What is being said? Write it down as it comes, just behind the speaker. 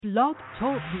Blog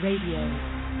Talk Radio.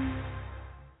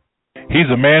 He's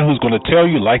a man who's going to tell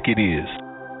you like it is.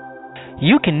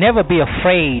 You can never be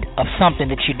afraid of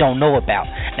something that you don't know about.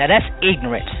 Now that's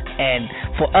ignorance, and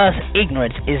for us,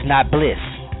 ignorance is not bliss.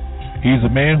 He's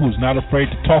a man who's not afraid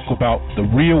to talk about the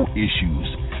real issues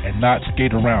and not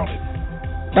skate around it.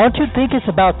 Don't you think it's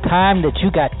about time that you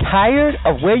got tired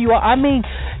of where you are? I mean,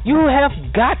 you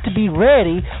have got to be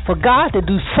ready for God to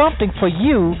do something for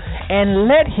you and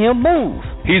let Him move.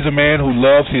 He's a man who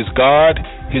loves his God,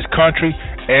 his country,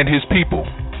 and his people.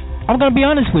 I'm going to be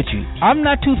honest with you. I'm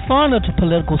not too fond of the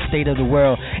political state of the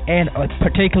world, and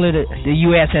particularly the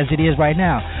U.S. as it is right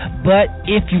now. But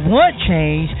if you want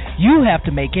change, you have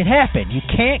to make it happen. You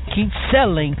can't keep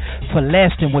settling for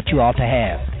less than what you ought to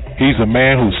have. He's a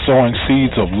man who's sowing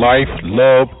seeds of life,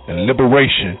 love, and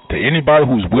liberation to anybody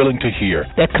who's willing to hear.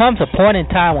 There comes a point in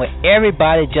time where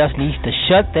everybody just needs to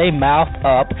shut their mouth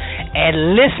up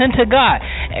and listen to God.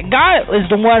 And God is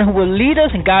the one who will lead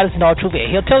us, and God is in all truth.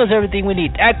 He'll tell us everything we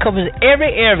need. That covers every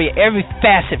area, every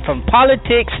facet, from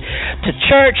politics to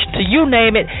church to you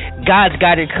name it. God's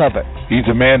got it covered. He's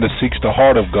a man that seeks the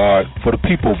heart of God for the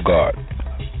people of God.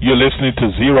 You're listening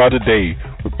to Zero Today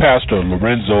with Pastor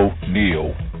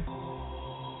Neal.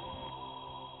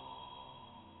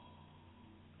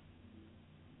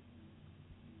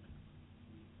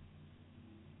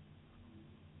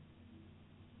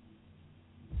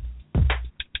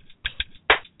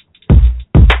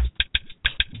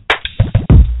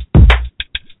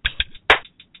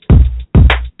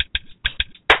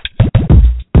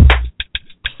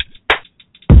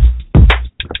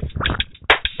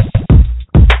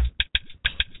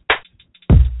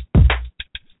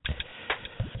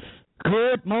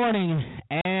 Good morning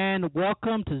and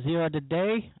welcome to Zero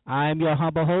Today. I am your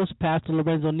humble host, Pastor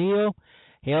Neal,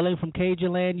 hailing from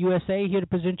Cajun Land, USA, here to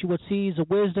present you with seeds of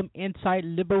wisdom, insight,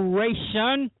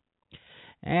 liberation,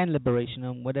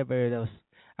 and whatever else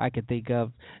I can think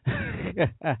of.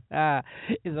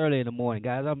 It's early in the morning,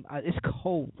 guys. It's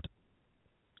cold.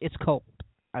 It's cold.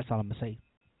 That's all I'm going to say.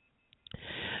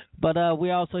 But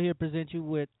we're also here to present you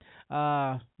with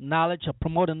knowledge,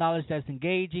 promoting knowledge that's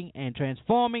engaging and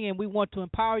transforming, and we want to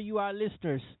empower you, our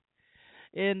listeners,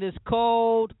 in this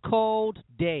cold, cold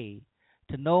day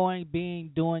to knowing,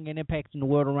 being, doing, and impacting the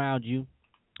world around you.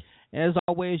 As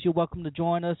always, you're welcome to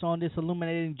join us on this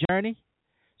illuminating journey.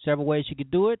 Several ways you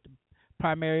could do it.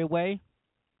 Primary way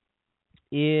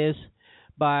is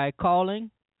by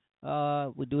calling.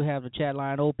 We do have the chat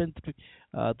line open,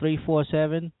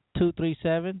 347-237.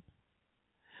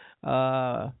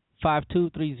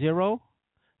 5230.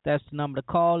 That's the number to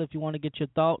call if you want to get your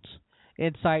thoughts,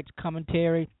 insights,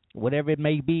 commentary, whatever it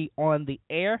may be on the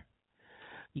air.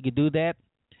 You can do that.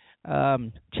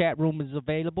 Chat room is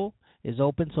available, is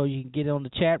open, so you can get on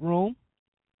the chat room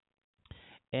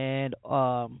and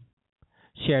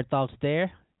share thoughts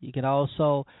there. You can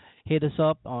also hit us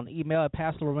up on email at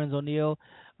pastorlorenzoneal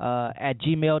at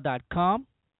gmail.com.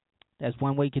 That's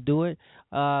one way you can do it.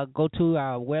 Go to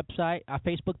our website, our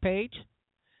Facebook page.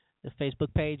 The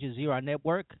Facebook page is Zero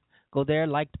Network. Go there,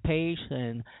 like the page,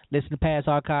 and listen to past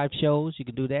archive shows. You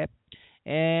can do that.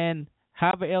 And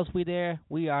however else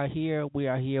we are here.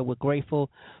 We're grateful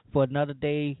for another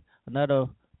day, another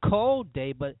cold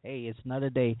day, but, hey, it's another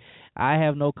day. I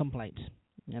have no complaints,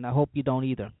 and I hope you don't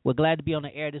either. We're glad to be on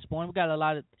the air this morning. We've got a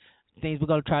lot of things we're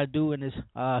going to try to do in this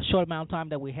short amount of time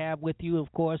that we have with you,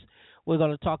 of course. We're going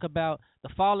to talk about the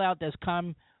fallout that's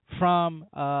come from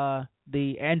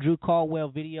the Andrew Caldwell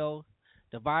video,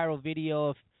 the viral video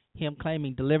of him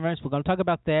claiming deliverance. We're going to talk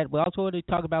about that. We're also going to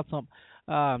talk about some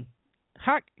how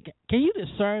can you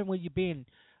discern when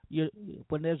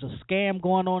when there's a scam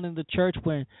going on in the church,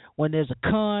 when there's a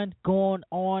con going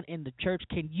on in the church?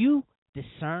 Can you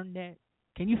discern that?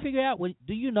 Can you figure out,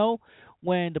 do you know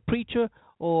when the preacher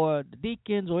or the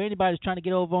deacons or anybody's trying to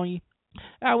get over on you?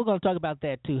 We're going to talk about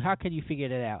that too. How can you figure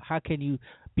that out? How can you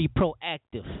be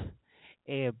proactive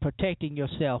in protecting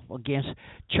yourself against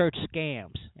church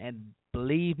scams? And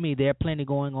believe me, there are plenty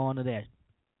going on to that.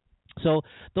 So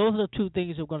those are the two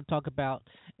things we're going to talk about,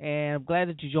 and I'm glad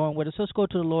that you joined with us. Let's go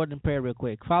to the Lord in prayer real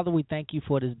quick. Father, we thank you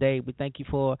for this day. We thank you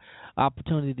for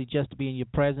opportunity just to be in your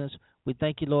presence. We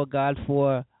thank you, Lord God,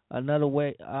 for another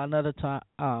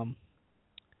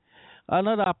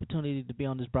opportunity to be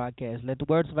on this broadcast. Let the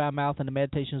words of our mouth and the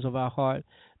meditations of our heart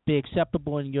be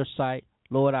acceptable in your sight,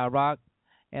 Lord, our rock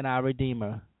and our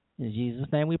redeemer. In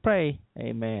Jesus' name we pray.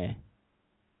 Amen.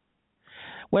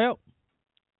 Well,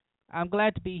 I'm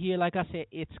glad to be here. Like I said,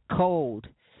 it's cold,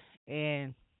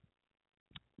 and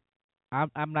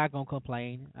I'm not going to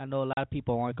complain. I know a lot of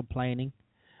people aren't complaining,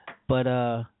 but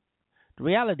the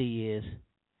reality is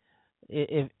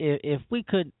if we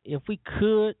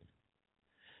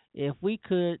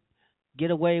could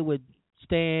get away with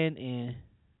staying in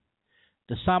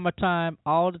the summertime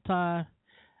all the time,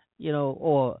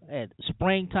 or at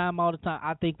springtime all the time,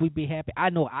 I think we'd be happy. I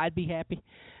know I'd be happy.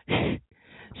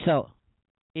 So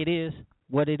it is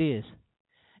what it is,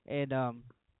 and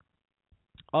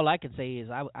all I can say is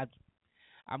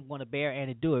I'm going to bear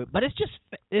and endure it. But it's just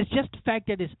the fact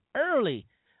that it's early.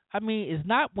 I mean, it's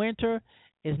not winter.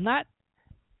 It's not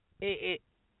this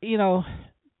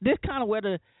kind of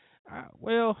weather.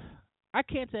 Well, I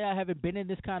can't say I haven't been in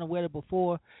this kind of weather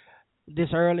before this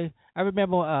early. I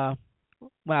remember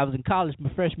when I was in college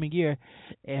my freshman year,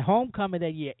 at homecoming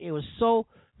that year, it was so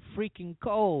freaking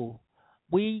cold.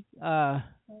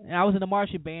 I was in the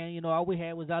marching band. All we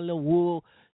had was our little wool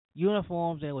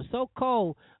uniforms, and it was so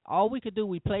cold. All we could do,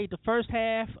 we played the first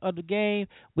half of the game.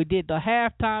 We did the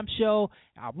halftime show.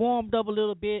 I warmed up a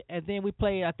little bit, and then we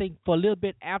played, I think, for a little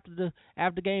bit after the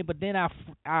game. But then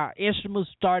our instruments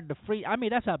started to freeze. I mean,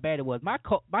 that's how bad it was. My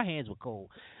hands were cold.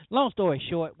 Long story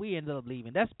short, we ended up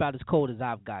leaving. That's about as cold as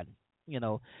I've gotten.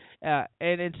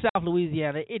 And in South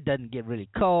Louisiana, it doesn't get really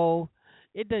cold.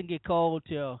 It doesn't get cold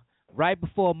till right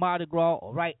before Mardi Gras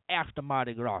or right after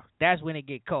Mardi Gras. That's when it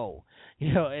get cold.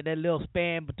 And that little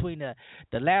span between the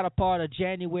latter part of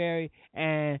January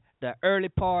and the early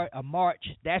part of March,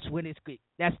 that's when it's good.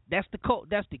 That's the cold.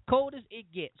 That's the coldest it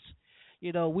gets.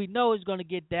 We know it's going to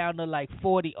get down to like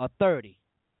 40 or 30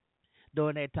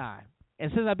 during that time. And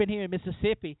since I've been here in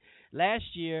Mississippi, last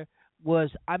year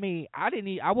I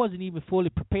wasn't even fully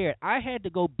prepared. I had to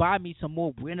go buy me some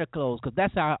more winter clothes because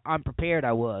that's how unprepared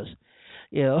I was.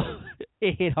 It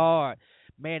hit hard.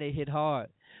 Man, it hit hard.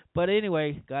 But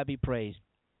anyway, God be praised.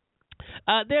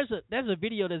 There's a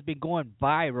video that's been going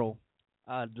viral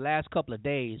the last couple of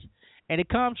days, and it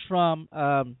comes from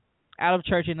out of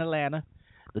church in Atlanta,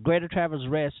 the Greater Travelers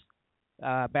Rest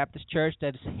Baptist Church,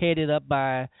 that's headed up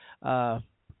by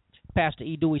Pastor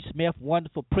E. Dewey Smith,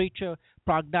 wonderful preacher,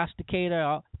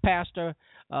 prognosticator, pastor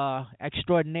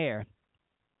extraordinaire.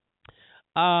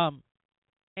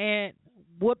 And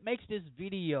what makes this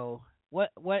video,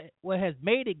 what has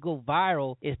made it go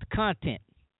viral is the content.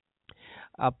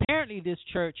 Apparently, this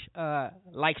church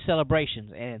likes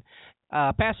celebrations, and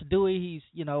Pastor Dewey,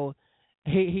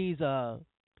 he's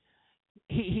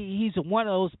one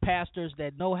of those pastors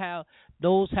that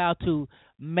knows how to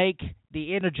make the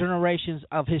intergenerations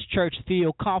of his church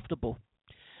feel comfortable,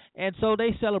 and so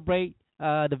they celebrate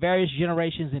the various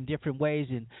generations in different ways,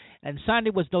 and Sunday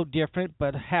was no different,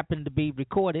 but happened to be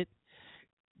recorded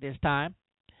this time.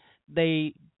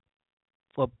 They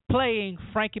were playing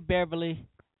Frankie Beverly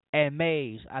and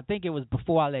Maze. I think it was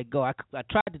Before I Let Go. I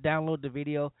tried to download the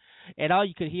video, and all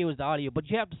you could hear was the audio, but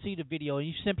you have to see the video, and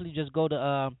you simply just go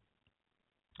to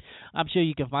I'm sure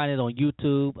you can find it on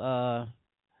YouTube or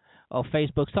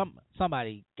Facebook.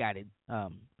 Somebody got it.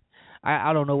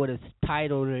 I don't know what it's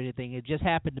titled or anything. It just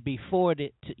happened to be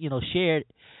forwarded, shared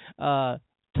to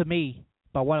me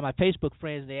by one of my Facebook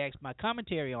friends. They asked my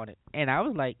commentary on it, and I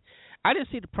was like, I didn't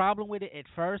see the problem with it at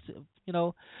first.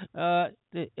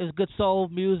 It's good soul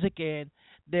music, and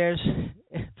there's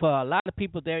for a lot of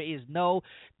people there is no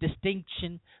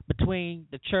distinction between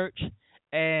the church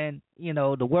and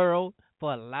the world.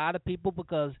 For a lot of people,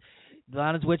 because to be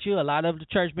honest with you, a lot of the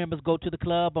church members go to the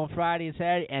club on Friday and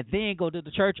Saturday and then go to the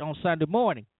church on Sunday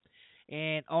morning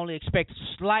and only expect a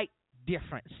slight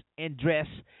difference in dress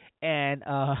and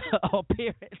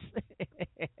appearance.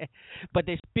 But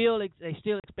they still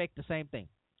expect the same thing,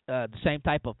 the same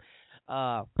type of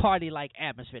party-like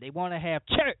atmosphere. They want to have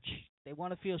church. They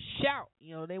want to feel shout.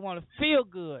 They want to feel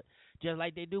good. Just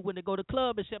like they do when they go to the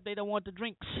club, except they don't want the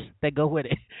drinks that go with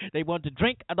it. They want to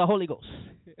drink of the Holy Ghost.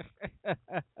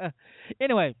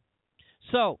 Anyway,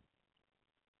 so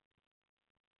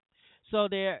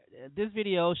this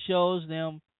video shows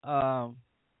them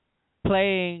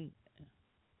playing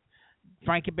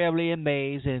Frankie Beverly and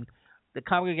Maze, and the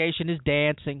congregation is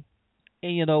dancing,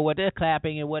 and what they're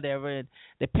clapping and whatever, and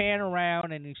they pan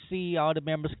around and you see all the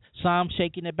members, some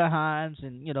shaking their behinds,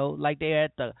 and like they're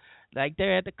at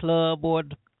the club or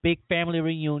the big family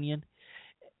reunion.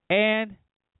 And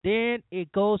then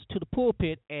it goes to the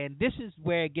pulpit, and this is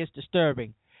where it gets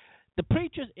disturbing. The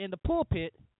preachers in the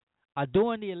pulpit are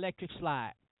doing the electric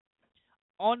slide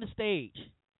on the stage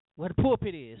where the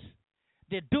pulpit is.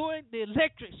 They're doing the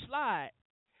electric slide.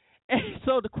 And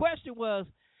so the question was,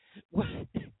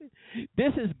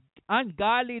 this is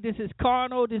ungodly, this is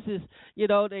carnal, this is,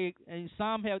 and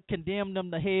some have condemned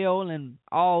them to hell and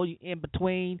all in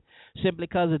between simply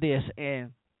because of this.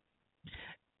 And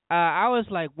I was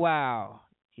like, wow,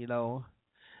 and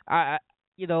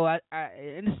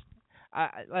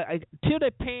till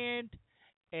they panned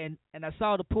and I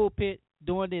saw the pulpit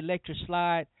doing the electric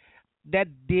slide, that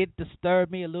did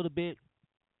disturb me a little bit.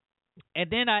 And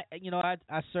then I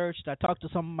searched. I talked to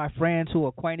some of my friends who are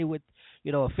acquainted with,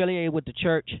 affiliated with the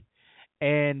church,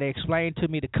 and they explained to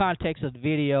me the context of the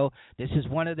video. This is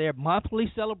one of their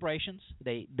monthly celebrations.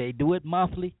 They do it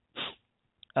monthly,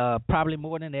 probably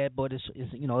more than that, but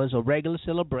it's a regular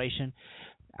celebration.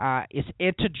 It's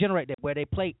intergenerational, where they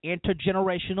play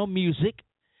intergenerational music.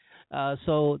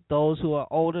 So those who are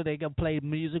older, they can play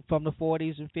music from the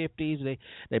 40s and 50s.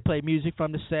 They play music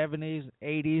from the 70s,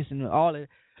 80s, and all that.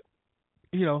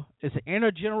 It's an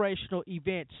intergenerational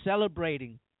event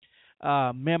celebrating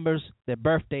members, their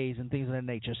birthdays, and things of that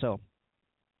nature. So,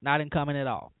 not uncommon at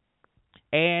all.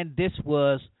 And this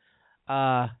was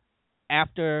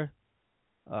after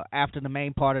the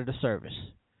main part of the service.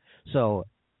 So,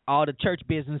 all the church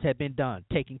business had been done,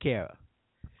 taken care of.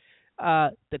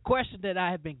 The question that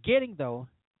I have been getting, though,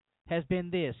 has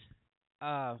been this.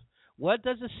 What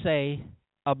does it say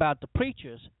about the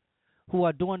preachers who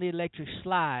are doing the electric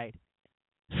slide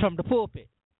from the pulpit?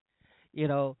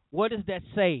 What does that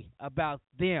say about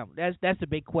them? That's a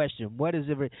big question. How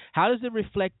does it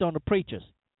reflect on the preachers?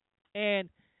 And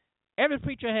every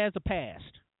preacher has a past.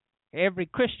 Every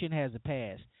Christian has a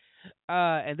past.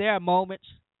 And there are moments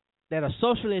that are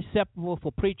socially acceptable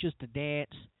for preachers to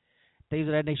dance, things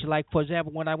of that nature. Like, for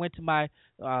example, when I went to my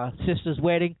sister's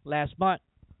wedding last month,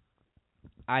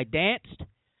 I danced.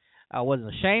 I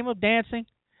wasn't ashamed of dancing.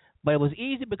 But it was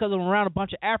easy because I'm around a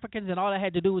bunch of Africans, and all I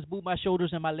had to do was move my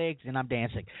shoulders and my legs, and I'm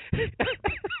dancing.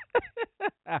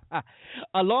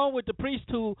 Along with the priest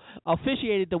who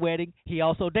officiated the wedding, he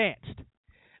also danced.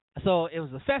 So it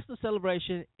was a festive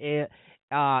celebration, and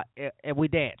we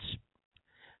danced.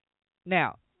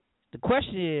 Now, the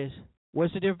question is,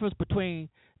 what's the difference between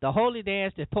the holy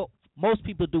dance that most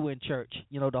people do in church,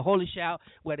 the holy shout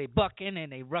where they bucking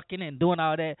and they rucking and doing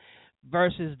all that,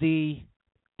 versus the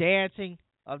dancing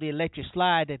of the electric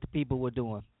slide that the people were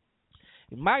doing?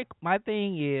 My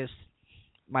thing is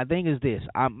this.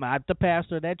 I'm not the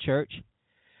pastor of that church.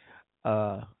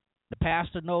 The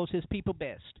pastor knows his people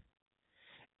best,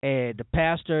 and the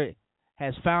pastor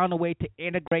has found a way to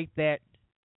integrate that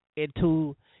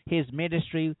into his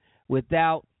ministry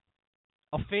without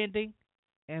offending,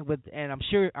 and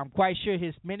I'm quite sure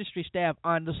his ministry staff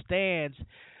understands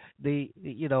the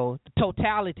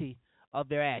totality of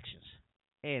their actions.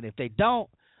 And if they don't,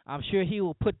 I'm sure he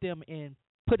will put it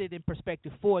in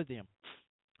perspective for them,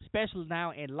 especially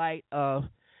now in light of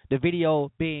the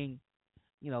video being,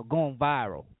 going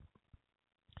viral.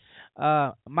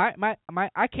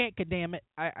 I can't condemn it.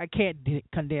 I can't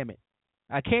condemn it.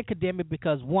 I can't condemn it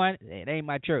because, one, it ain't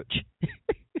my church.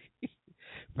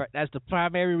 That's the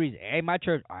primary reason. It ain't my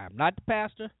church. I am not the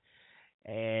pastor,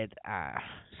 and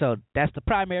so that's the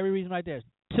primary reason right there.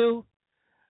 Two,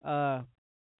 the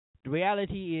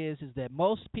reality is that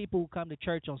most people who come to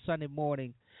church on Sunday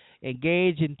morning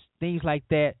engage in things like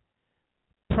that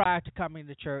prior to coming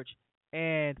to church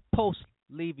and post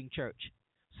leaving church.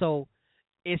 So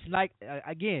it's like,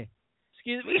 again,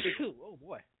 excuse me. Oh,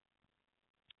 boy.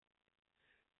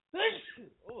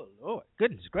 Oh, Lord.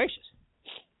 Goodness gracious.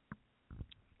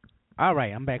 All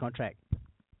right, I'm back on track.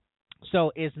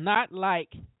 So it's not like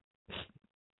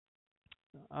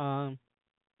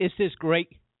it's this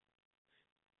great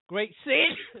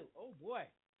sin. Oh, boy.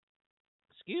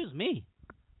 Excuse me.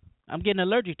 I'm getting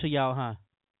allergic to y'all, huh?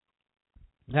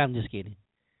 I'm just kidding.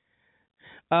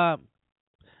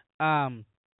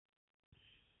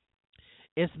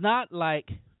 It's not like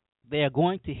they're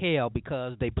going to hell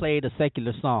because they played a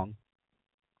secular song.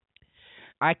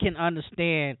 I can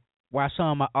understand why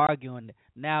some are arguing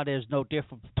now there's no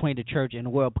difference between the church and the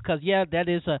world, because, yeah, that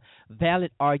is a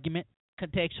valid argument.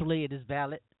 Contextually, it is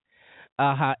valid.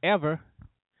 However,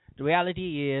 the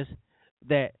reality is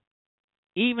that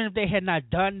even if they had not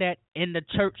done that in the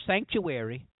church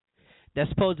sanctuary, that's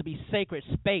supposed to be sacred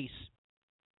space.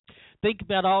 Think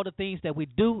about all the things that we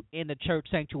do in the church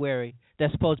sanctuary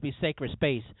that's supposed to be sacred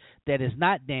space that is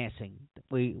not dancing.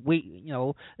 We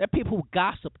there are people who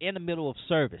gossip in the middle of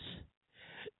service.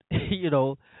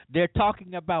 They're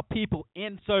talking about people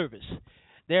in service.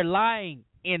 They're lying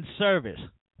in service.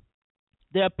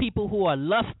 There are people who are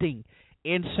lusting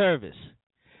in service.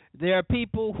 There are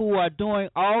people who are doing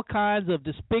all kinds of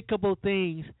despicable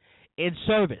things in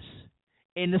service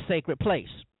in the sacred place.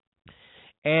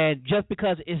 And just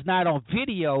because it's not on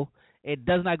video, it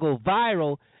does not go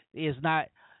viral, is not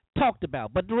talked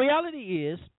about. But the reality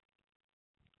is,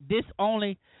 this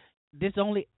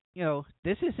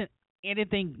isn't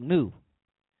anything new.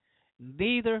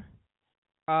 Neither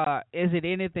is it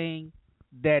anything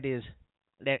that is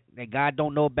that God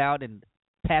don't know about and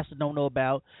pastors don't know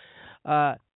about.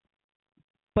 But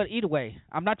either way,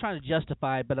 I'm not trying to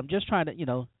justify it, but I'm just trying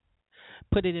to,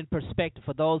 put it in perspective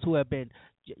for those who have been,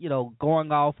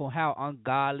 going off on how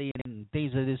ungodly and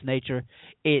things of this nature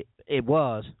it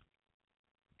was.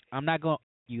 I'm not going to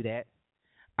argue that.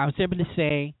 I'm simply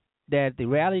saying that the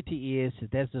reality is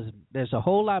that there's a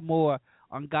whole lot more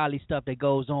ungodly stuff that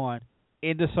goes on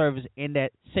in the service, in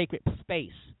that sacred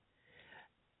space,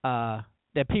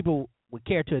 that people would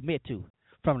care to admit to.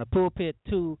 From the pulpit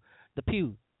to the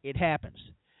pew, it happens.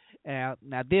 Now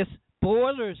this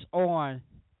borders on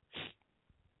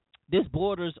a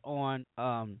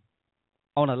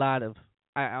lot of,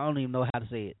 I don't even know how to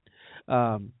say it.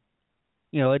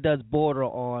 It does border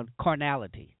on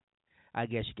carnality, I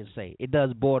guess you can say. It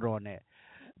does border on that.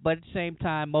 But at the same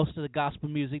time, most of the gospel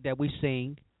music that we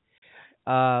sing,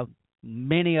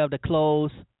 many of the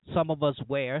clothes some of us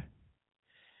wear,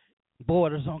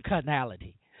 borders on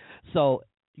carnality. So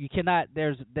you cannot,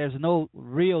 there's no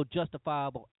real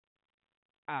justifiable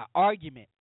argument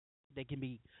that can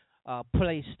be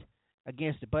placed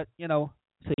against it. But, to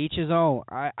each his own.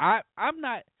 I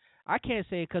can't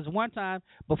say it because one time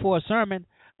before a sermon,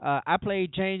 I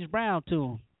played James Brown to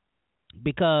him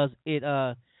because it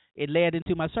led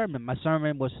into my sermon. My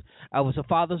sermon was a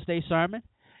Father's Day sermon,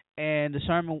 and the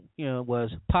sermon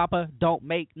was Papa Don't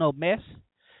Make No Mess.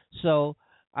 So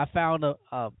I found a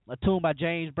tune by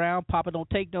James Brown, Papa Don't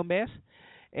Take No Mess,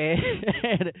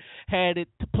 and had it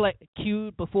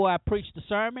cued before I preached the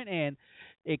sermon, and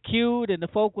it cued, and the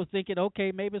folk was thinking,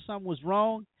 okay, maybe something was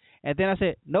wrong. And then I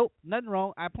said, nope, nothing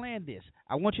wrong. I planned this.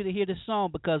 I want you to hear this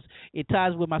song because it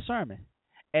ties with my sermon.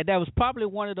 And that was probably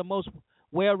one of the most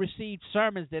well-received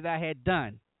sermons that I had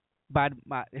done by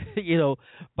my,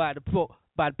 by the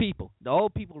people. The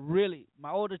old people really,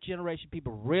 my older generation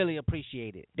people really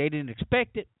appreciate it. They didn't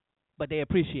expect it, but they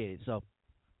appreciate it. So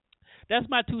that's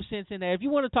my 2 cents in there. If you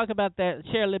want to talk about that,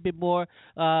 share a little bit more,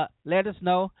 let us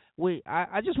know.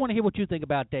 I just want to hear what you think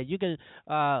about that. You can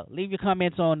leave your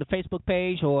comments on the Facebook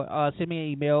page or send me an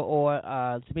email or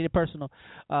send me a personal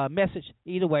message.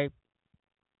 Either way,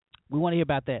 we want to hear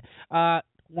about that.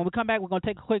 When we come back, we're going to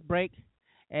take a quick break.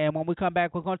 And when we come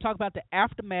back, we're going to talk about the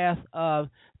aftermath of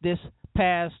this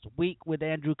past week with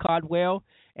Andrew Caldwell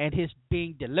and his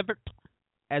being delivered,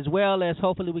 as well as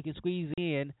hopefully we can squeeze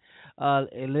in a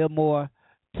little more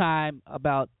time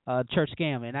about church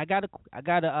scam. And I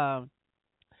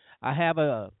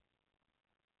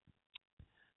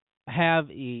have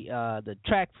the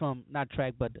track from, not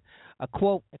track, but a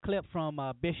clip from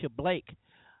Bishop Blake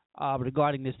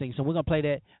regarding this thing. So we're gonna play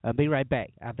that. I'll be right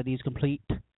back after this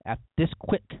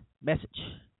quick message.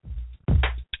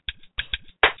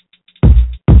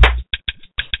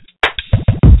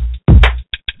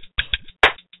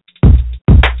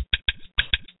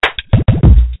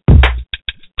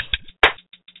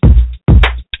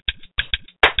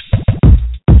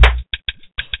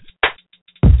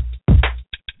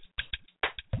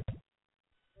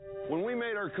 When we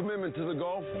made our commitment to the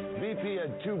Gulf, BP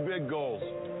had 2 big goals: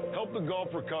 help the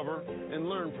Gulf recover and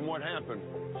learn from what happened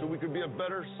so we could be a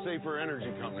better, safer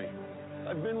energy company.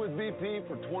 I've been with BP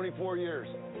for 24 years.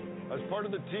 I was part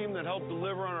of the team that helped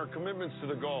deliver on our commitments to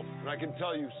the Gulf, and I can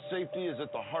tell you, safety is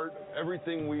at the heart of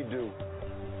everything we do.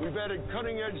 We've added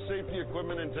cutting-edge safety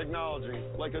equipment and technology,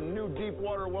 like a new deep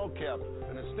water well cap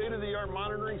and a state-of-the-art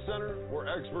monitoring center where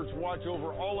experts watch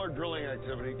over all our drilling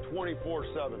activity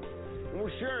 24/7. And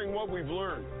we're sharing what we've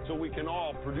learned so we can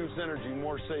all produce energy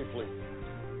more safely.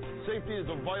 Safety is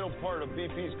a vital part of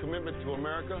BP's commitment to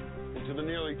America and to the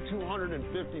nearly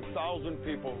 250,000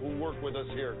 people who work with us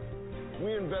here.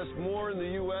 We invest more in the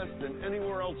U.S. than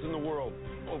anywhere else in the world,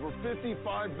 over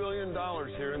 $55 billion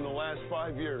here in the last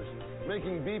 5 years,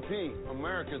 making BP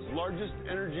America's largest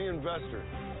energy investor.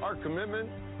 Our commitment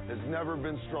has never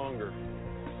been stronger.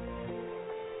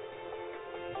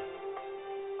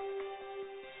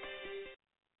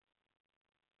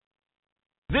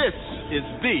 This is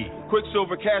the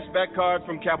Quicksilver Cashback Card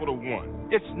from Capital One.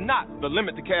 It's not the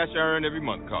limit to cash I earn every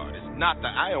month card. It's not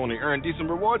the I only earn decent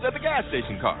rewards at the gas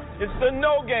station card. It's the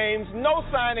no games, no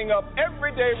signing up,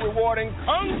 everyday rewarding,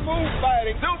 kung fu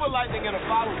fighting, silver lightning in a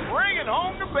bottle, bringing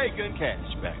home the bacon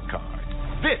cashback card.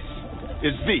 This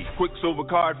is the Quicksilver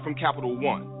Card from Capital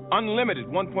One. Unlimited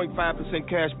 1.5%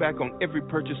 cash back on every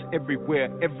purchase,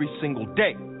 everywhere, every single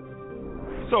day.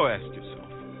 So ask yourself,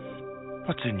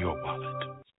 what's in your wallet?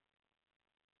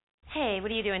 Hey,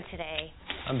 what are you doing today?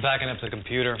 I'm backing up the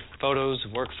computer. Photos,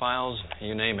 work files,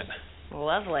 you name it.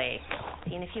 Lovely.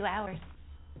 See you in a few hours.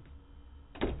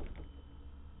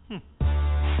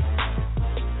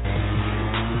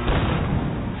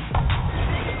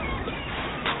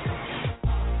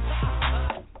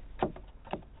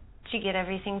 Did you get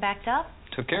everything backed up?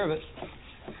 Took care of it.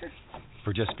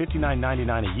 For just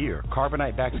 $59.99 a year,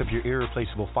 Carbonite backs up your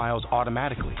irreplaceable files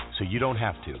automatically, so you don't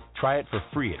have to. Try it for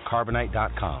free at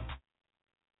Carbonite.com.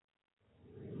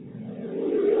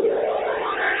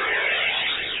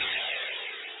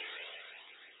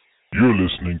 You're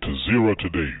listening to Zero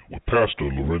Today with Pastor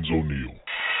Lorenzo Neal.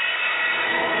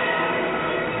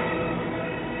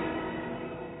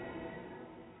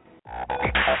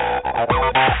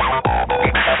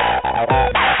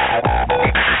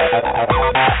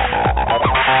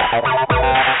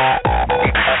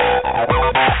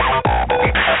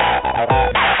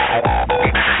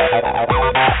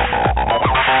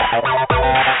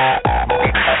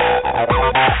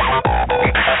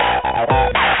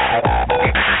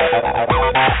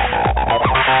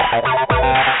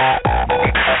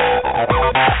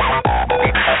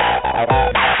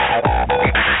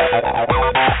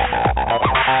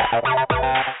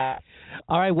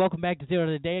 Welcome back to Zero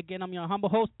Today. Again, I'm your humble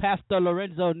host, Pastor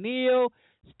Lorenzo Neal,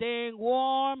 staying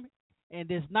warm in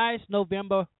this nice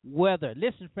November weather.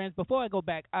 Listen, friends, before I go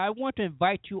back, I want to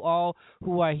invite you all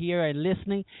who are here and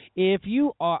listening. If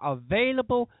you are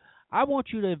available, I want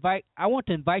to invite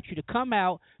you to come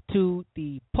out to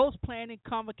the post-planning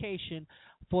convocation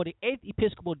for the 8th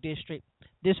Episcopal District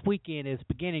this weekend. It's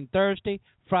beginning Thursday,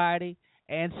 Friday,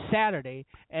 and Saturday,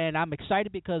 and I'm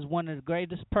excited because one of the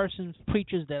greatest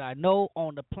preachers that I know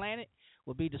on the planet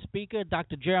will be the speaker.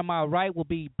 Dr. Jeremiah Wright will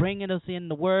be bringing us in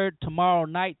the Word tomorrow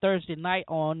night, Thursday night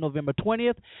on November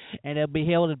 20th, and it'll be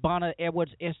held at Bonner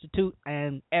Edwards Institute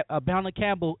and Bonner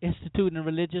Campbell Institute in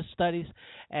Religious Studies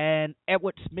and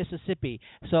Edwards, Mississippi.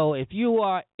 So if you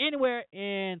are anywhere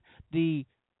in the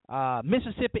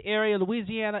Mississippi area,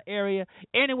 Louisiana area,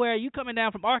 anywhere, you coming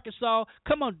down from Arkansas,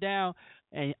 come on down.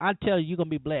 And I tell you, you're going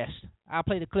to be blessed. I'll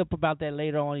play the clip about that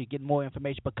later on. You get more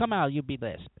information. But come out, you'll be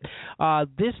blessed.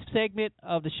 This segment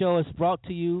of the show is brought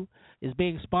to you, is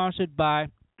being sponsored by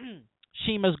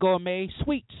Shima's Gourmet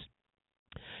Sweets.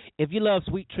 If you love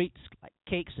sweet treats like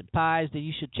cakes and pies, then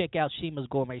you should check out Shima's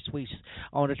Gourmet Sweets.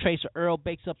 On the Tracer Earl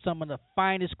bakes up some of the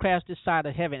finest crafts this side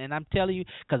of heaven. And I'm telling you,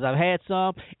 because I've had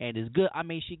some, and it's good. I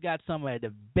mean, she got some of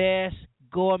the best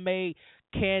gourmet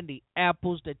candy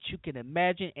apples that you can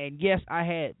imagine. And yes, I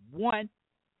had one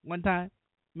time,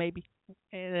 maybe.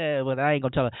 But I ain't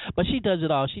gonna tell her. But she does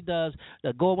it all. She does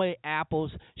the gourmet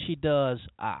apples. She does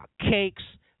cakes,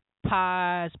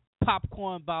 pies,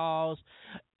 popcorn balls,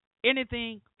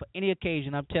 anything for any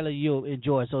occasion. I'm telling you, you'll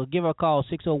enjoy it. So give her a call,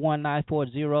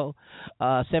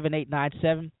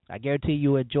 601-940-7897. I guarantee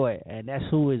you'll enjoy it. And that's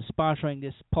who is sponsoring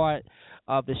this part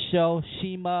of the show,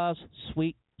 Shima's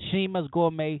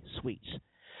Gourmet Sweets.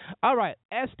 All right,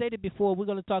 as stated before, we're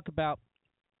going to talk about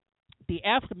the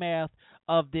aftermath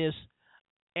of this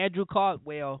Andrew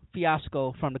Caldwell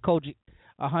fiasco from the COGIC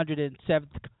 107th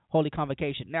Holy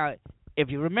Convocation. Now, if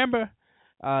you remember,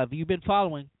 if you've been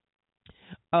following,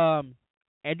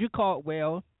 Andrew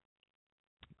Caldwell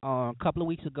a couple of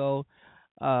weeks ago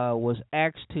was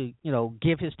asked to,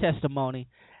 give his testimony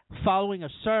following a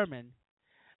sermon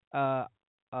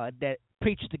that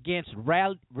preached against,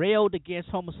 railed against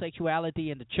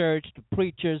homosexuality in the church, the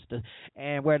preachers,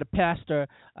 and where the pastor,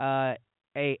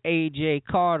 A.J.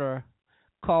 Carter,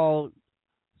 called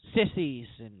sissies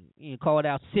and called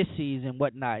out sissies and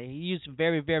whatnot. He used some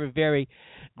very, very, very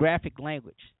graphic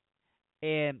language.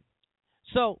 And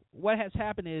so what has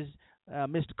happened is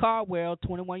Mr. Caldwell,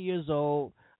 21 years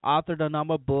old, authored a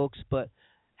number of books, but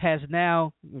has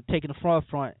now taken the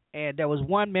forefront. And there was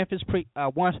one Memphis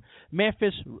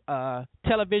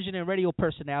television and radio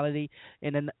personality,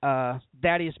 and then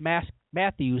Thaddeus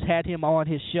Matthews had him on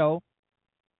his show.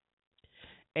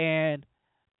 And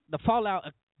the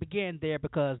fallout began there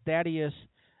because Thaddeus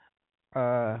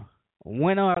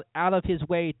went out of his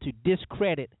way to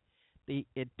discredit the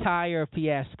entire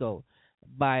fiasco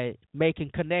by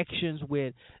making connections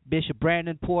with Bishop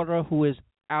Brandon Porter, who is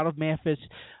out of Memphis,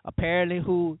 apparently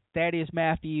who Thaddeus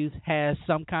Matthews has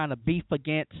some kind of beef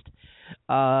against.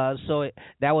 That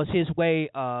was his way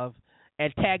of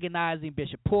antagonizing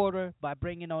Bishop Porter by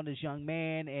bringing on this young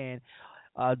man and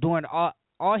doing all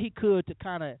he could to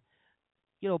kind of,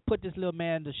 put this little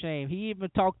man to shame. He even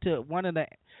talked to one of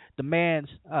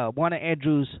one of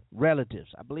Andrew's relatives.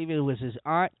 I believe it was his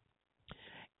aunt.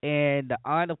 And the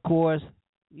aunt, of course,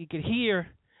 you could hear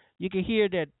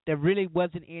that there really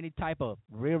wasn't any type of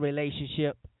real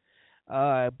relationship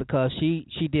because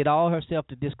she did all herself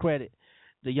to discredit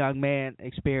the young man's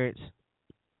experience.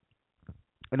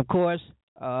 And, of course,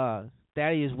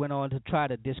 Thaddeus went on to try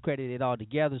to discredit it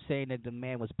altogether, saying that the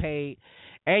man was paid.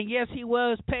 And, yes, he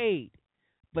was paid,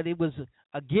 but it was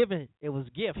a given. It was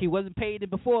a gift. He wasn't paid it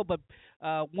before, but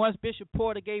once Bishop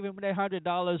Porter gave him that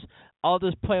 $100,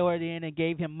 others poured in and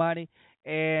gave him money,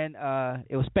 and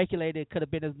it was speculated it could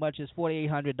have been as much as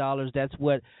 $4,800. That's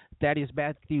what Thaddeus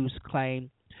Matthews claimed,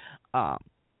 that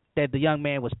the young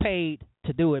man was paid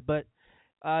to do it. But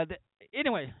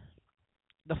anyway,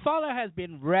 the fallout has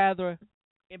been rather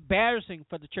embarrassing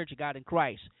for the Church of God in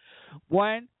Christ.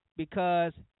 One,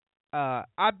 because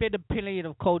I've been to plenty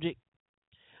of COGIC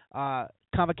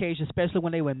Convocation, especially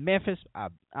when they were in Memphis.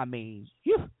 I mean,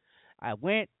 I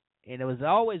went, and there was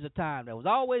always a time. There was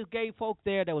always gay folk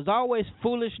there. There was always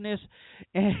foolishness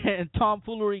and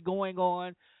tomfoolery going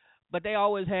on, but they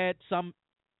always had some,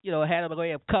 had a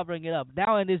way of covering it up.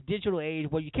 Now in this digital age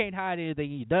where you can't hide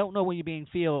anything, you don't know when you're being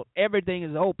filmed, everything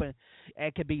is open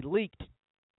and can be leaked.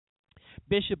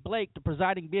 Bishop Blake, the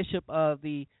presiding bishop of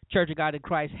the Church of God in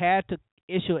Christ, had to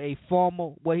issue a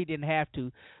formal, well, he didn't have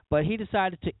to, but he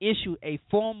decided to issue a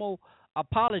formal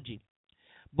apology,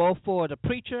 both for the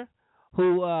preacher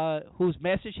whose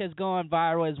message has gone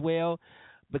viral as well,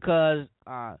 because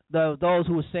those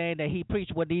who were saying that he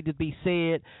preached what needed to be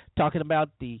said, talking about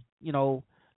the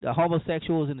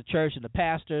homosexuals in the church and the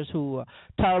pastors who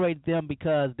tolerated them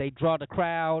because they draw the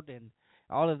crowd and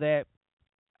all of that.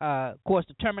 Of course,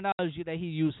 the terminology that he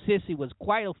used, sissy, was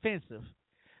quite offensive.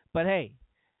 But hey,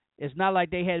 it's not like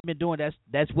they hadn't been doing that.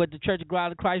 That's what the Church of God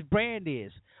in Christ brand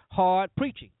is: hard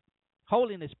preaching,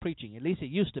 holiness preaching. At least it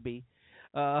used to be.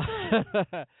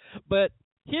 But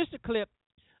here's the clip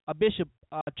of Bishop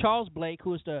Charles Blake,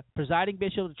 who is the presiding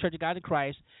bishop of the Church of God in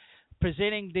Christ,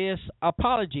 presenting this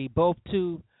apology both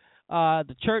to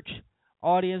the church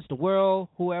audience, the world,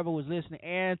 whoever was listening,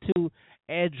 and to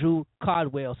Andrew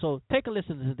Caldwell. So take a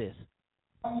listen to this.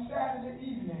 On Saturday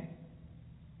evening,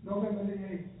 November the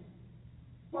 8th,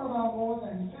 one of our more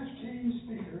than 15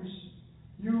 speakers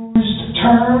used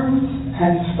terms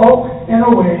and spoke in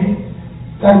a way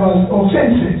that was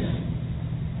offensive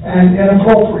and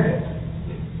inappropriate.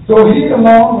 Though he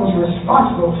alone was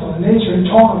responsible for the nature and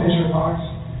tone of his remarks,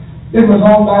 it was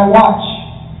on my watch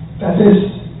that this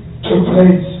took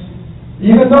place,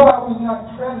 even though I was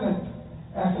not present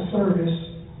at the service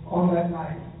on that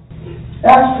night.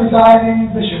 As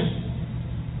presiding bishop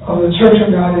of the Church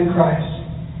of God in Christ,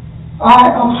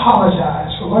 I apologize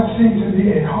for what seemed to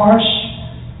be a harsh,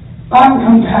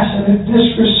 uncompassionate,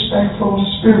 disrespectful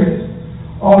spirit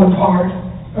on the part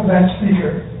of that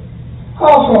speaker. I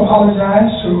also apologize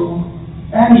to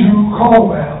Andrew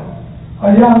Caldwell,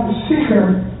 a young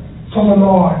seeker for the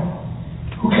Lord,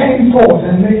 who came forth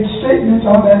and made statements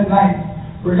on that night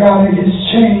regarding his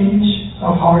change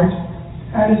of heart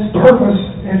and his purpose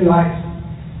in life.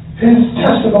 His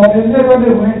testimony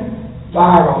literally went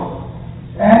viral,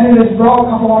 and it has brought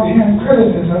upon him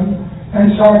criticism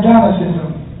and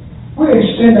sardonicism. We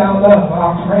extend our love,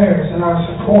 our prayers, and our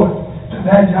support to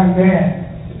that young man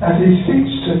as he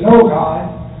seeks to know God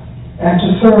and to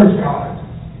serve God.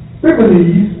 We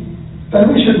believe that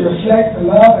we should reflect the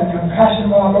love and compassion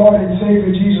of our Lord and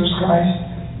Savior Jesus Christ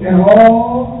in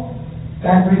all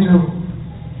that we do.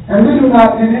 And we do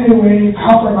not in any way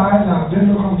compromise our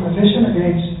biblical position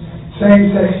against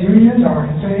same-sex unions or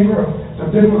in favor of the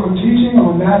biblical teaching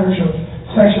on matters of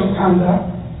sexual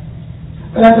conduct.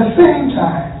 But at the same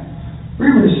time, we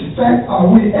expect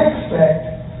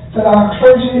that our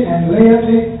clergy and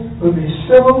laity will be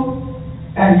civil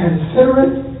and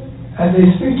considerate as they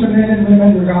speak to men and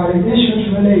women regarding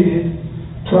issues related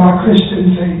to our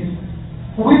Christian faith.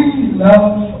 We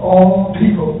love all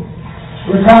people,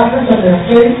 regardless of their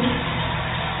faith.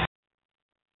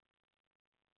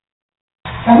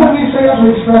 And when we fail to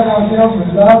express ourselves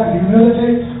with love and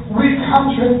humility, we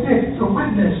contradict the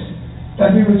witness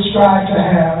that we would strive to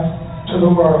have to the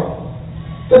world.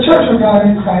 The Church of God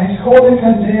in Christ wholly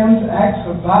condemns acts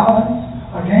of violence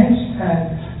against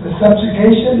and the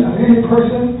subjugation of any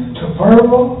person to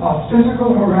verbal or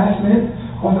physical harassment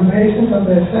on the basis of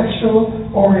their sexual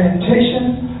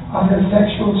orientation or their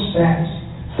sexual stance.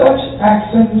 Such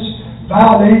actions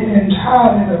violate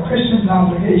entirely the Christian's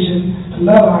obligation to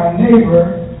love our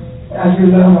neighbor as we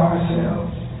love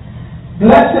ourselves.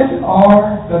 Blessed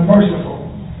are the merciful,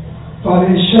 for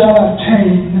they shall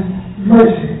obtain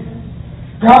mercy.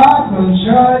 God will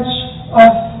judge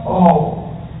us all.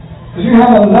 If you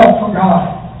have a love for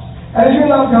God, and if you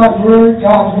love God's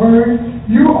Word,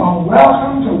 you are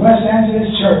welcome to West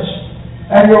Angeles Church,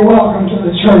 and you're welcome to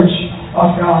the Church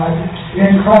of God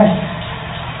in Christ.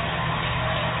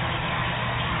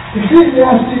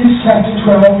 Ecclesiastes chapter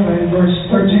 12 and verse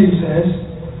 13 says,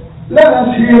 "Let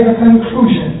us hear the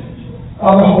conclusion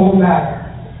of the whole matter.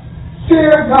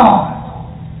 Fear God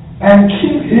and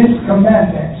keep His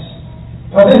commandments,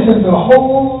 For this is the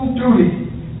whole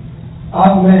duty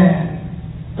of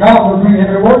man. God will bring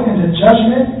every work into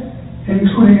judgment,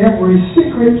 including every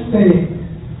secret thing,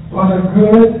 whether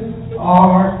good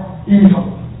or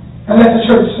evil. And let the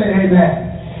church say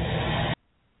amen.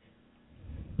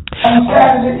 On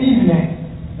Saturday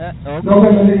evening,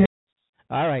 November the 8th.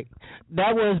 All right.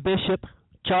 That was Bishop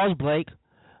Charles Blake,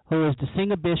 who is the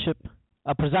senior bishop,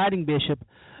 presiding bishop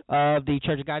of the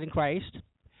Church of God in Christ.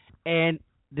 And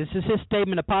this is his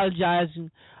statement apologizing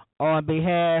on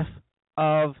behalf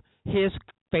of his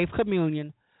faith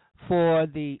communion for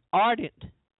the ardent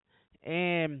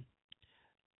and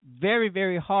very,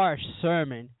 very harsh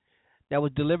sermon that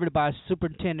was delivered by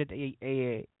Superintendent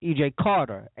A.J.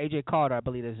 Carter. A.J. Carter, I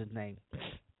believe is his name.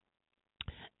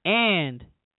 And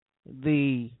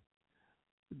the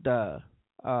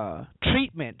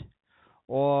treatment,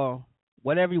 or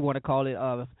whatever you want to call it,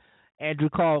 of Andrew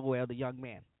Caldwell, the young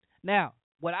man. Now,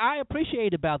 what I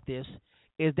appreciate about this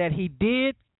is that he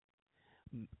did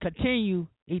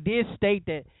state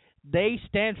that they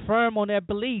stand firm on their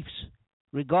beliefs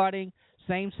regarding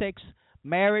same-sex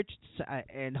marriage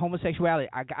and homosexuality.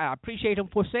 I appreciate him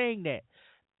for saying that.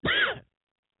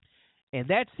 In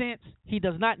that sense, he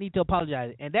does not need to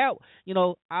apologize. And that,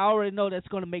 I already know that's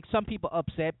going to make some people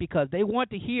upset, because they want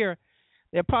to hear,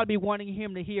 they're probably wanting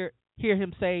him to hear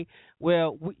him say,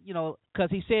 well,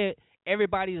 because he said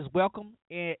everybody is welcome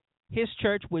in his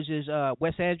church, which is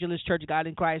West Angeles Church of God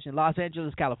in Christ in Los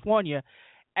Angeles, California,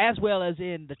 as well as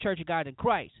in the Church of God in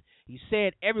Christ. He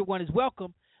said everyone is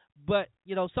welcome, but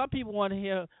some people want to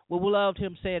hear, would love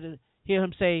him hear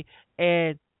him say,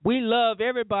 and we love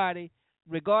everybody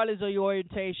regardless of your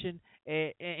orientation.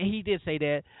 And he did say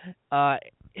that,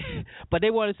 but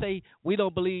they want to say we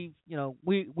don't believe.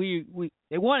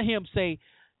 They want him to say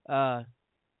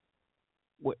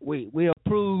we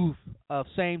approve of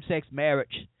same-sex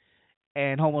marriage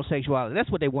and homosexuality.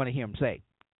 That's what they want to hear him say.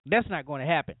 That's not going to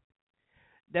happen.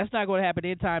 That's not going to happen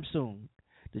anytime soon.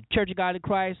 The Church of God in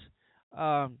Christ,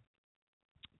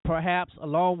 perhaps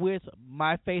along with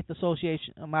my faith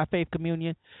association, my faith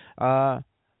communion,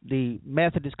 the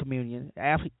Methodist communion,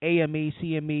 AME,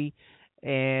 CME,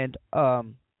 and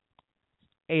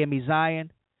AME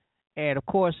Zion, and of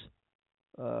course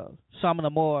some of the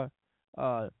more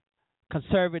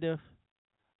conservative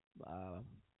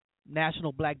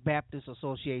National Black Baptist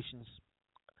associations.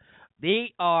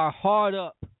 They are hard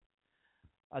up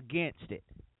against it,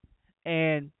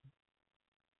 and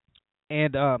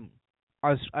I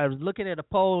was looking at a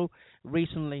poll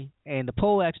recently, and the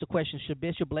poll asked the question, should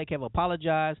Bishop Blake have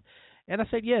apologized? And I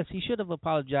said yes, he should have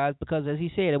apologized, because as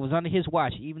he said, it was under his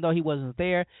watch. Even though he wasn't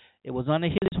there, it was under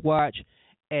his watch.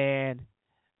 And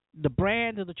the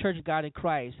brand of the Church of God in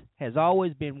Christ has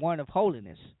always been one of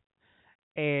holiness.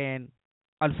 And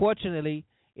unfortunately,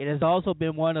 it has also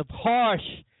been one of harsh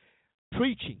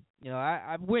preaching.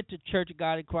 I went to Church of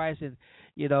God in Christ, and,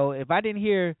 if I didn't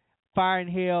hear fire and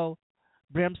hell,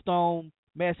 brimstone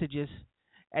messages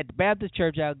at the Baptist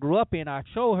church I grew up in, I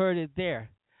sure heard it there,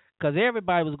 because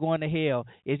everybody was going to hell.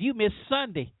 If you missed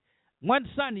Sunday, one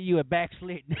Sunday, you were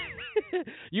backslidden.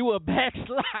 You were a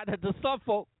backslider to some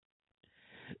folk.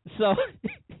 So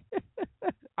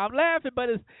I'm laughing, but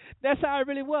that's how it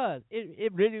really was.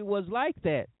 It really was like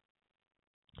that.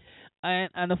 And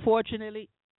unfortunately,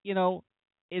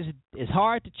 it's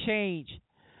hard to change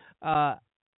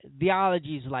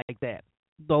theologies like that,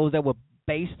 those that were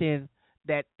based in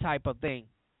that type of thing,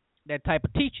 that type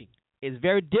of teaching. It's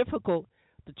very difficult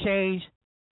to change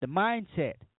the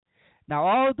mindset. Now,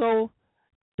 although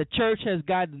the church has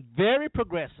gotten very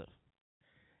progressive,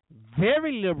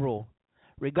 very liberal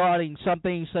regarding some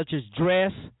things such as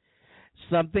dress,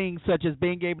 some things such as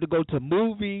being able to go to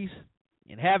movies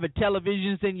and having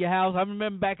televisions in your house. I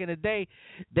remember back in the day,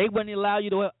 they wouldn't allow you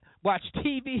to watch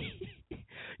TV.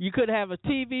 You couldn't have a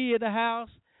TV in the house.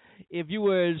 If you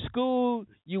were in school,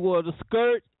 you wore the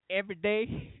skirt every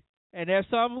day. And there's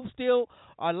some who still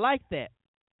are like that,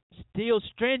 still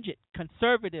stringent,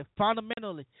 conservative,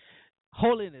 fundamentally,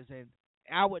 holiness, and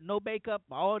out with no makeup,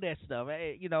 all that stuff.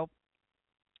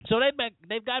 So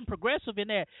they've gotten progressive in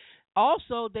that.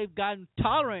 Also, they've gotten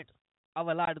tolerant of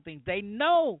a lot of things. They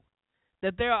know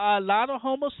that there are a lot of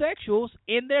homosexuals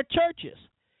in their churches,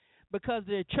 because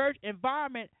the church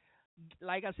environment,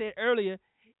 like I said earlier,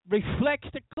 reflects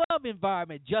the club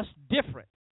environment, just different,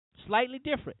 slightly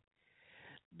different.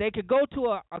 They could go to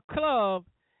a club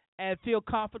and feel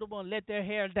comfortable and let their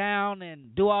hair down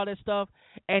and do all that stuff.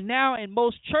 And now in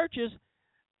most churches,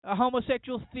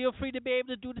 homosexuals feel free to be able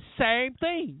to do the same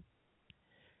thing.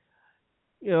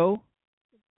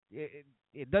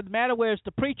 It doesn't matter where it's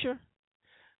the preacher,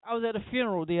 I was at a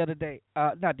funeral the other day.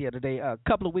 Not the other day. A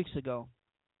couple of weeks ago,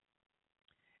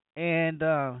 and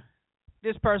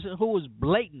this person who was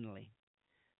blatantly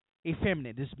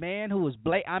effeminate. This man who was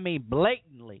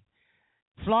blatantly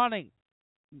flaunting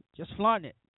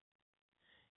it.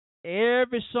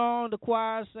 Every song the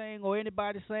choir sang or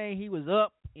anybody sang, he was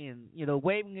up and,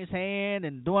 waving his hand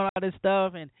and doing all this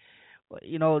stuff. And,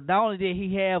 not only did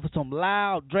he have some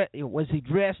was he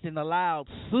dressed in a loud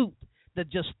suit that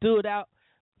just stood out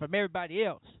from everybody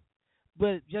else,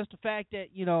 but just the fact that,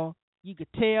 you could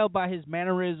tell by his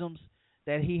mannerisms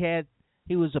that he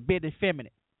was a bit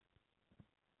effeminate.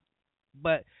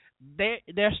 But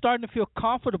they're starting to feel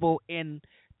comfortable in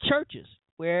churches,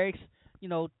 where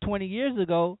 20 years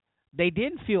ago they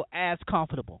didn't feel as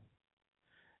comfortable.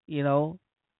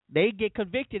 They get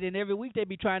convicted, and every week they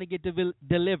be trying to get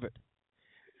delivered.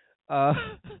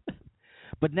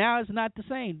 But now it's not the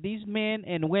same. These men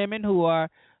and women who are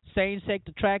same-sex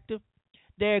attractive,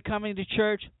 they're coming to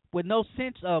church with no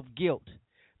sense of guilt,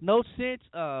 no sense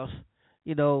of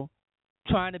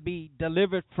trying to be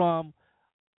delivered from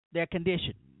their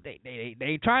condition. They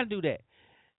ain't trying to do that.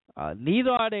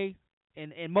 Neither are they,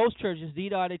 in most churches,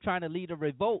 neither are they trying to lead a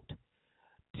revolt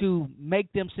to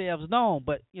make themselves known.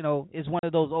 But, it's one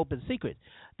of those open secrets.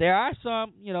 There are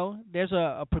some, there's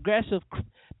a progressive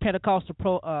Pentecostal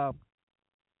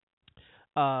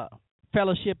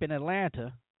fellowship in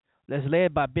Atlanta that's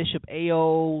led by Bishop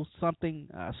A.O. something,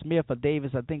 Smith or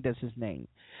Davis, I think that's his name.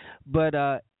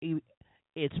 But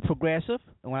it's progressive.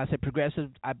 And when I say progressive,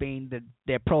 I mean that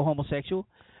they're pro-homosexual.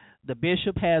 The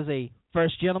bishop has a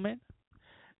first gentleman.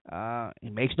 He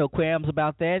makes no qualms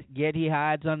about that, yet he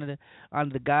hides under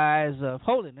the guise of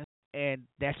holiness, and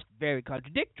that's very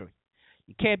contradictory.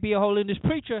 You can't be a holiness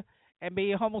preacher and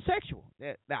be a homosexual.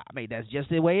 That's just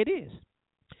the way it is.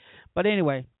 But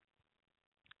anyway,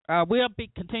 we'll be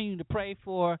continuing to pray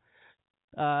for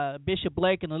Bishop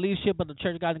Blake and the leadership of the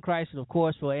Church of God in Christ, and of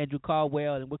course for Andrew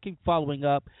Caldwell, and we'll keep following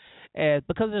up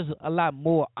because there's a lot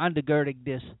more undergirding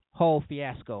this whole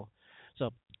fiasco. So,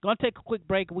 going to take a quick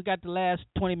break. We got the last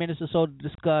 20 minutes or so to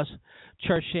discuss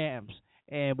church shams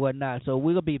and whatnot. So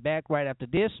we'll be back right after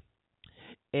this,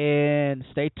 and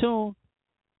stay tuned.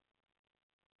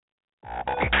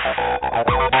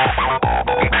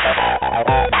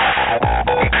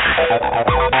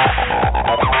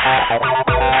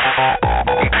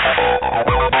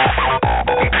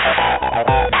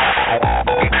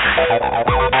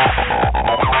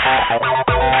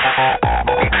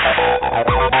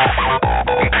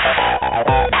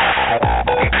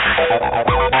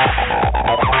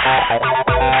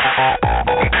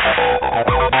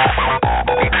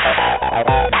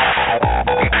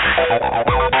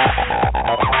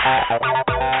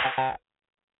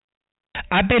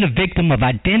 I've been a victim of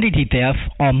identity theft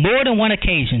on more than one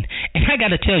occasion, and I got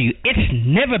to tell you, it's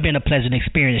never been a pleasant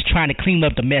experience trying to clean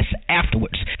up the mess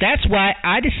afterwards. That's why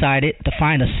I decided to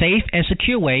find a safe and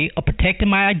secure way of protecting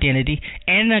my identity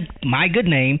and my good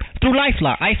name through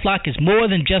LifeLock. LifeLock is more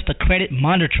than just a credit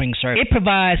monitoring service. It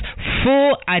provides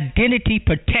full identity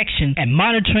protection and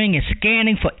monitoring and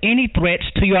scanning for any threats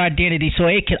to your identity, so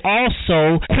it can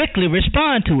also quickly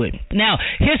respond to it. Now,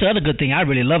 here's the other good thing I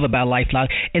really love about LifeLock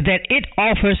is that it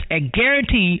offers a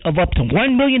guarantee of up to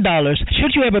 $1 million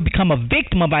should you ever become a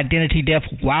victim of identity theft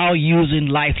while using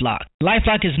LifeLock.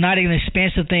 LifeLock is not an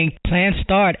expensive thing. Plans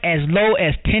start as low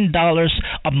as $10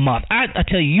 a month. I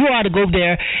tell you, you ought to go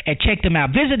there and check them out.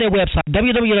 Visit their website,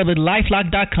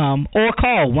 www.lifelock.com, or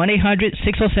call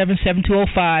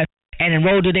 1-800-607-7205 and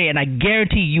enroll today, and I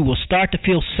guarantee you will start to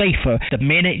feel safer the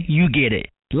minute you get it.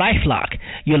 LifeLock.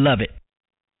 You'll love it.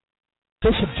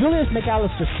 Bishop Julius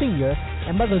McAllister Sr.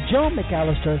 and Mother Joan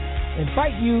McAllister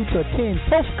invite you to attend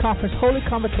post-conference Holy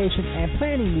Convocation and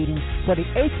planning meeting for the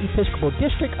 8th Episcopal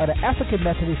District of the African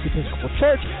Methodist Episcopal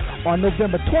Church on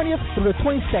November 20th through the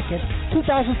 22nd,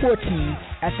 2014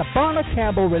 at the Bonner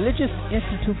Campbell Religious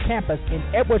Institute campus in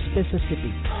Edwards,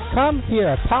 Mississippi. Come hear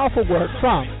a powerful word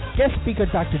from guest speaker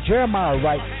Dr. Jeremiah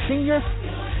Wright Sr.,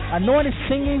 anointed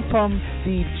singing from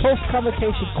the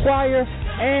post-convocation choir,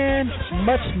 and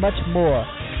much, much more.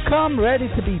 Come ready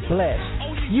to be blessed.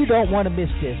 You don't want to miss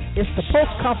this. It's the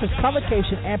post-conference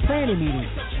convocation and planning meeting.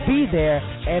 Be there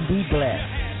and be blessed.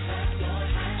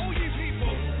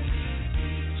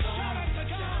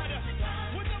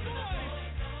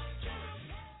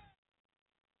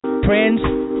 Friends,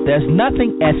 there's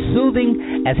nothing as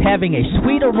soothing as having a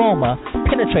sweet aroma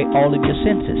penetrate all of your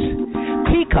senses.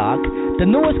 Peacock, the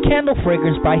newest candle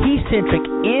fragrance by He-Centric,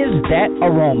 is that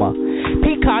aroma.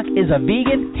 Peacock is a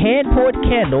vegan, hand-poured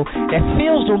candle that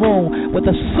fills the room with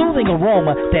a soothing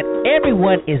aroma that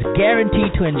everyone is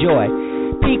guaranteed to enjoy.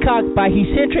 Peacock by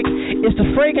Hecentric is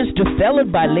the fragrance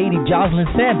developed by Lady Jocelyn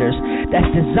Sanders that's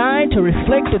designed to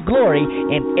reflect the glory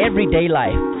in everyday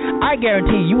life. I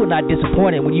guarantee you will not be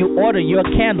disappointed when you order your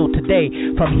candle today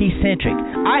from Hecentric.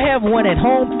 I have one at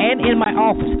home and in my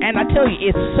office, and I tell you,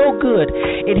 it's so good.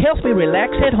 It helps me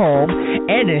relax at home,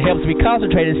 and it helps me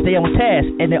concentrate and stay on task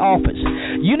in the office.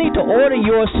 You need to order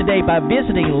yours today by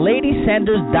visiting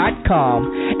ladysanders.com,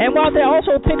 and while there,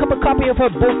 also pick up a copy of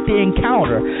her book, The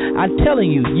Encounter. I'm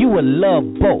telling you, you will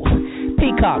love both.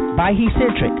 Peacock by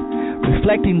Hecentric,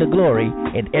 reflecting the glory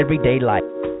in everyday life.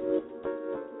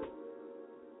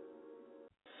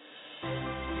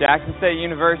 Jackson State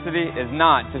University is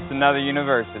not just another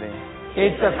university.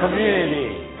 It's a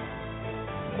community.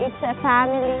 It's a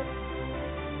family.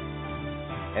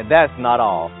 And that's not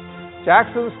all.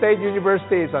 Jackson State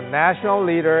University is a national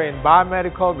leader in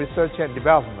biomedical research and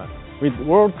development, with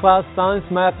world-class science,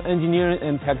 math, engineering,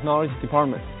 and technology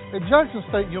departments. At Jackson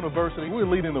State University, we're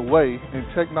leading the way in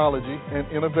technology and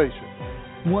innovation.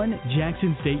 One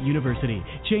Jackson State University,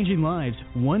 changing lives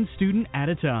one student at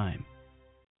a time.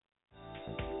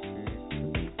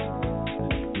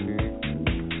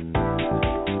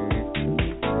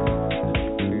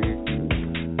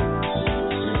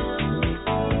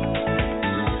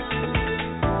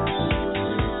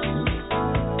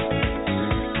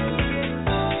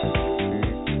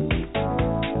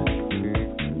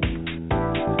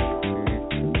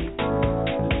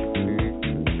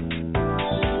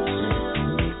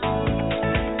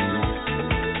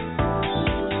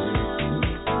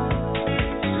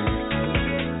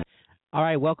 All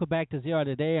right, welcome back to Zero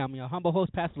Today. I'm your humble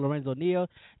host, Pastor Neal.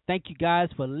 Thank you guys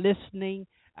for listening.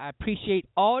 I appreciate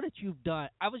all that you've done.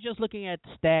 I was just looking at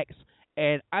the stacks,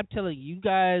 and I'm telling you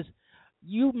guys,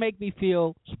 you make me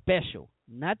feel special.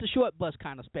 Not the short bus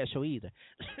kind of special either.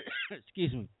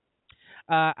 Excuse me.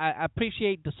 I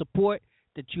appreciate the support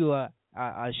that you are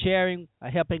sharing,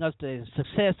 helping us to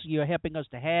success you're helping us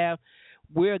to have.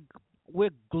 We're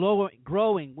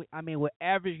growing. We're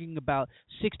averaging about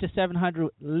 600 to 700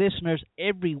 listeners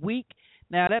every week.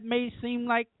 Now, that may seem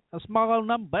like a small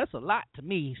number, but it's a lot to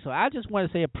me. So I just want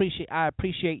to say I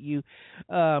appreciate you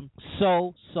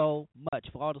so much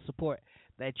for all the support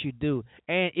that you do.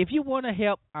 And if you want to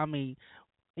help,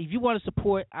 if you want to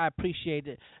support, I appreciate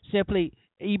it. Simply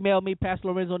email me,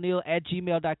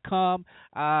 PastorLorenzoNeal@gmail.com.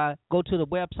 Go to the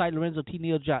website,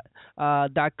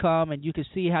 LorenzoTNeal.com, and you can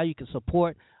see how you can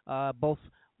support both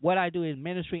what I do in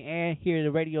ministry and here at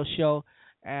the radio show.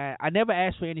 I never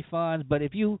ask for any funds, but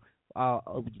if you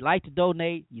like to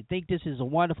donate, you think this is a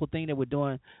wonderful thing that we're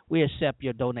doing, we accept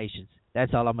your donations.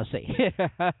 That's all I'm going to say.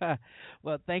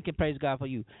 Well, thank and praise God for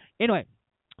you. Anyway,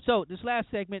 so this last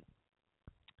segment,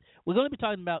 we're going to be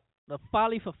talking about the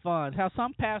folly for funds, how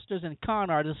some pastors and con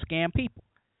artists scam people.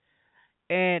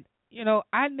 And,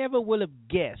 I never would have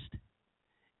guessed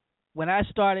when I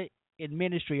started in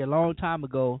ministry a long time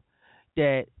ago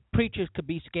that preachers could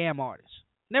be scam artists.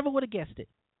 Never would have guessed it.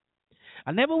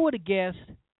 I never would have guessed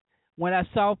when I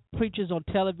saw preachers on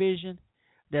television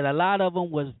that a lot of them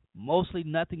was mostly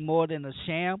nothing more than a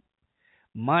sham.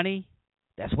 Money,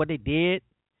 that's what they did,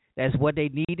 that's what they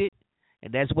needed,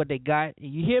 and that's what they got.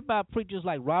 And you hear about preachers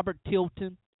like Robert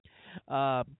Tilton,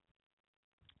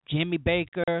 Jimmy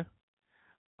Baker,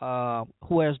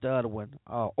 who has the other one?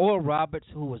 Oral Roberts,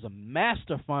 who was a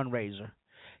master fundraiser.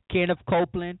 Kenneth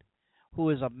Copeland,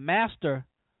 who is a master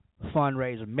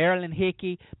fundraiser. Marilyn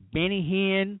Hickey, Benny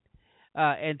Hinn,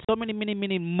 and so many, many,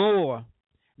 many more.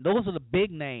 Those are the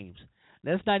big names.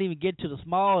 Let's not even get to the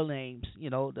small names,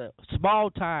 the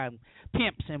small-time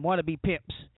pimps and wannabe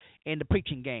pimps in the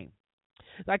preaching game.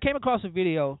 So I came across a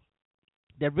video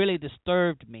that really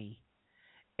disturbed me,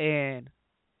 and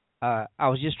I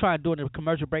was just trying, during the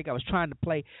commercial break, I was trying to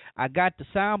play. I got the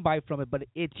sound bite from it, but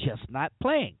it's just not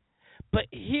playing. But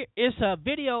here is a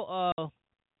video of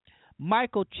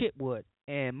Michael Chitwood.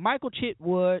 And Michael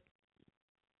Chitwood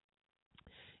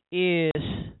is,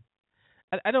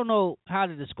 I don't know how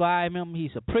to describe him.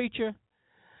 He's a preacher.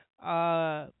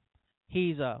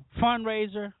 He's a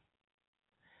fundraiser.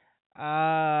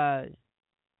 I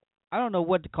don't know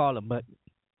what to call him, but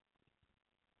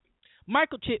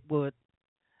Michael Chitwood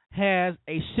has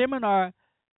a seminar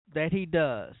that he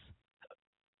does,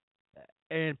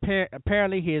 and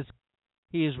apparently he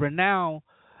is renowned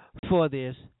for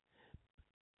this.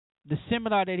 The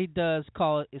seminar that he does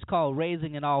is called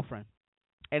Raising an Offering,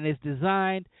 and it's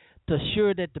designed to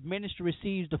assure that the ministry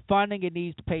receives the funding it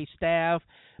needs to pay staff,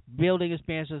 building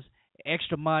expenses,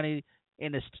 extra money,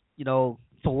 and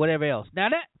for whatever else. Now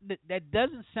that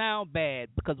doesn't sound bad,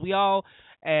 because we all,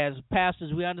 as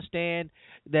pastors, we understand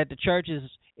that the church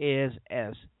is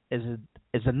as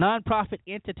It's a nonprofit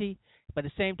entity, but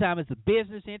at the same time, it's a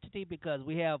business entity because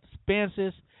we have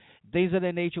expenses, things of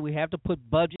that nature. We have to put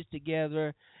budgets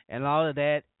together and all of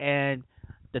that. And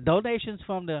the donations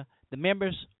from the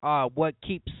members are what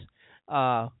keeps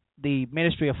the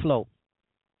ministry afloat.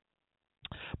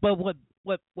 But what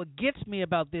gets me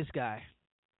about this guy,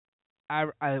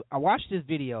 I watched this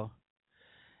video,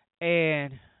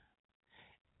 and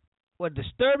what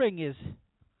disturbing is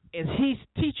he's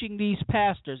teaching these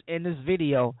pastors in this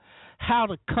video how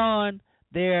to con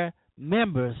their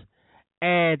members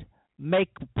and make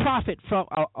profit from,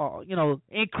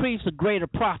 increase a greater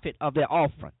profit of their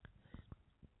offering.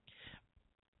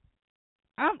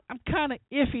 I'm kind of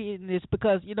iffy in this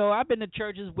because, I've been to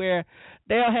churches where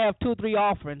they'll have 2 or 3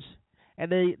 offerings,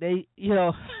 and they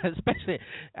especially,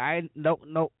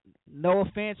 no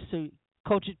offense to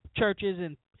COGIC churches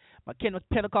and my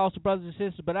Pentecostal brothers and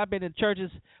sisters, but I've been in churches,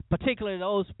 particularly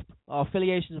those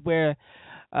affiliations where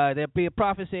there'll be a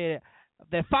prophet said,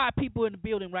 there are 5 people in the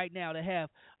building right now that have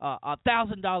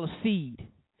 $1,000 seed.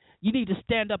 You need to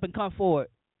stand up and come forward.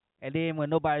 And then when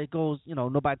nobody comes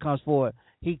forward,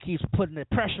 he keeps putting the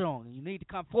pressure on. You need to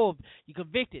come forward. You're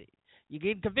convicted. You're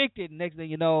getting convicted. And next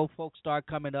thing you know, folks start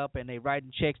coming up and they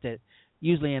writing checks that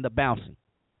usually end up bouncing.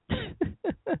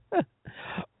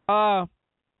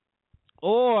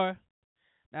 Or,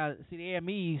 now, see, the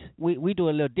AMEs, we do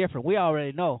a little different. We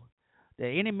already know that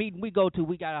any meeting we go to,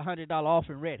 we got a $100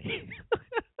 offering ready.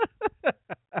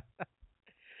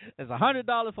 There's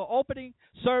 $100 for opening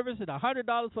service and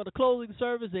 $100 for the closing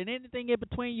service, and anything in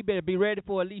between, you better be ready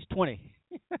for at least 20.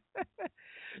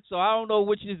 So I don't know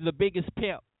which is the biggest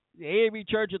pimp, the AME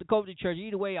church or the COGIC church.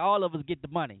 Either way, all of us get the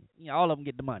money. All of them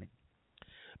get the money.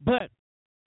 But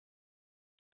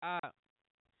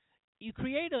you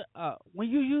create when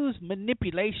you use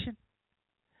manipulation,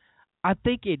 I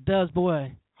think it does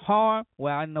more harm.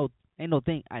 Well, I know, ain't no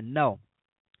thing I know.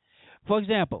 For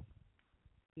example,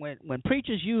 when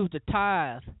preachers use the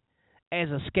tithe as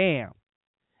a scam,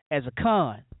 as a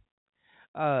con,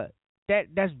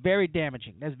 that's very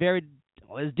damaging.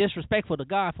 It's disrespectful to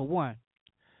God for one,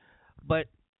 but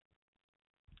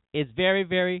it's very,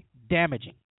 very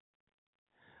damaging.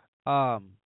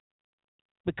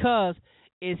 Because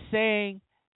it's saying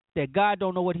that God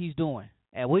don't know what He's doing,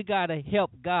 and we gotta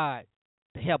help God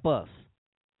to help us.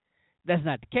 That's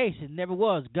not the case. It never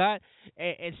was. God,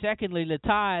 and secondly, the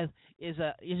tithe is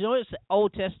it's an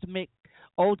Old Testament,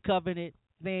 Old Covenant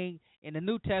thing. In the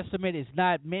New Testament, it's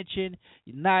not mentioned,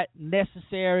 not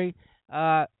necessary.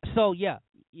 So yeah,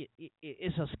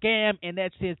 it's a scam in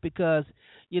that sense because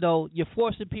you're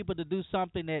forcing people to do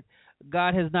something that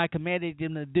God has not commanded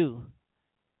them to do.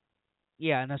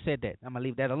 Yeah, and I said that. I'm gonna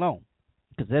leave that alone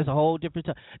because there's a whole different.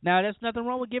 Now, there's nothing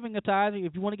wrong with giving a tithe.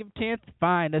 If you want to give a tenth,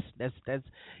 fine.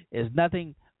 There's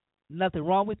nothing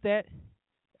wrong with that.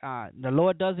 The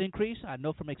Lord does increase. I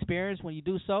know from experience when you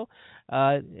do so.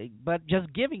 But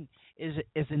just giving is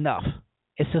enough.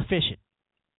 It's sufficient.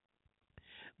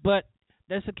 But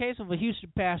there's a case of a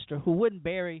Houston pastor who wouldn't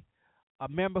bury a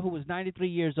member who was 93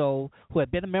 years old, who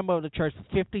had been a member of the church for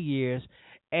 50 years,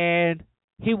 and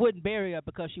he wouldn't bury her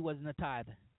because she wasn't a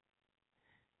tither.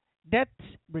 That's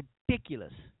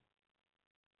ridiculous.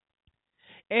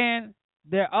 And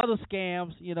there are other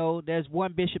scams. There's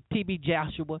one bishop, TB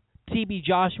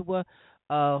Joshua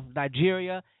of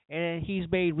Nigeria, and he's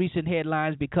made recent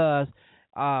headlines because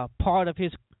part of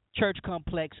his church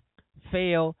complex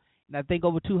fell, and I think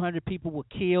over 200 people were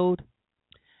killed.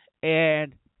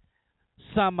 And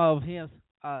some of his,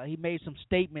 he made some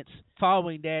statements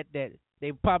following that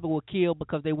they probably were killed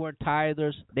because they weren't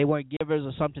tithers, they weren't givers,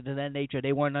 or something to that nature.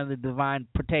 They weren't under divine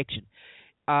protection.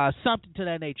 Something to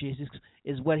that nature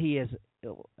is what he has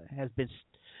been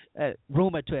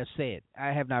rumored to have said. I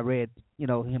have not read,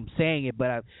 him saying it,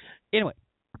 but anyway.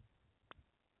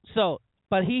 So,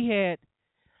 but he had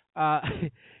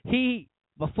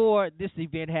before this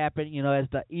event happened, as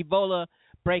the Ebola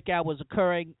breakout was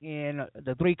occurring in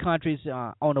the 3 countries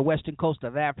on the western coast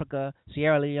of Africa,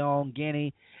 Sierra Leone,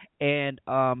 Guinea, and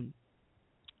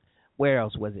where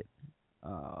else was it?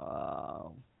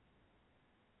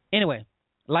 Anyway,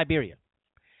 Liberia.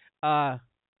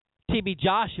 TB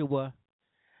Joshua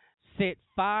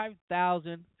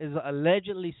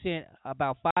allegedly sent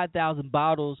about 5,000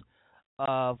 bottles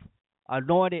of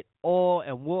anointed oil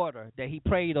and water that he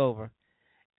prayed over,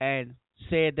 and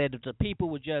said that if the people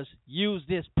would just use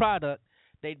this product,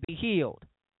 they'd be healed.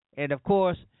 And of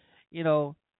course, he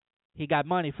got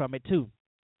money from it too.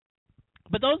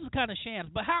 But those are kind of shams.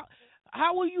 But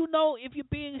how will you know if you're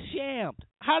being shammed?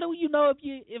 How do you know if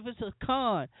it's a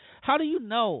con? How do you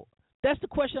know? That's the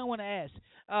question I want to ask.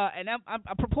 And I'm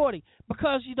purporting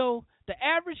because the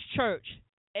average church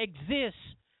exists.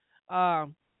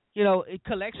 It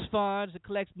collects funds, it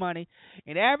collects money.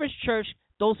 In the average church,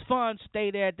 those funds stay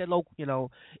there at the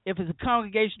local. If it's a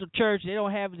congregational church, they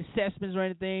don't have assessments or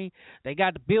anything. They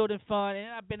got the building fund,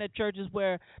 and I've been at churches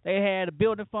where they had a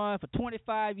building fund for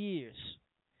 25 years.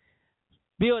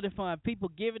 Building fund, people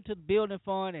giving to the building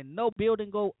fund, and no building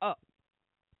go up.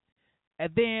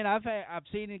 And then I've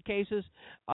seen in cases,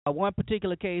 one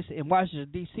particular case in Washington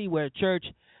D.C. where a church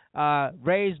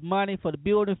raised money for the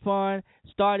building fund,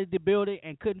 started the building,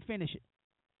 and couldn't finish it.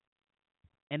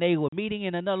 And they were meeting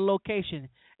in another location,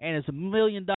 and it's $1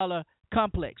 million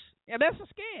complex. Yeah, that's a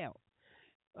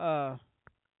scam.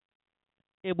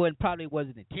 It probably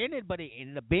wasn't intended, but it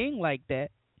ended up being like that.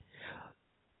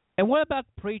 And what about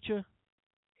the preacher?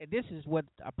 And this is what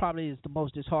probably is the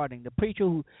most disheartening. The preacher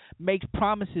who makes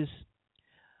promises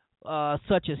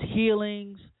such as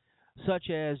healings, such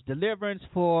as deliverance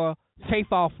for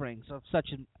faith offerings of such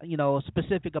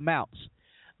specific amounts.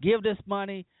 Give this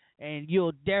money and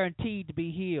you're guaranteed to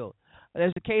be healed.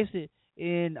 There's a case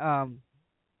in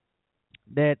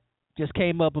that just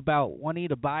came up about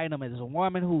Juanita Bynum. There's a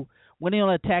woman who went in on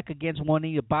an attack against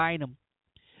Juanita Bynum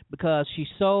because she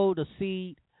sowed a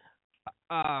seed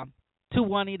to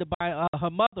Juanita Bynum. Her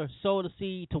mother sowed a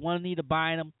seed to Juanita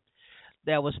Bynum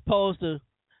that was supposed to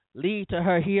lead to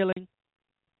her healing,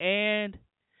 and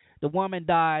the woman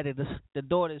died, and the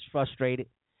daughter is frustrated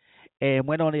and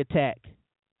went on the attack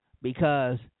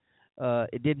because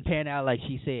it didn't pan out like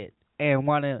she said. And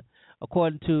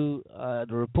according to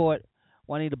the report,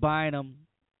 Juanita Bynum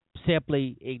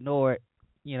simply ignored,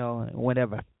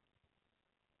 whatever.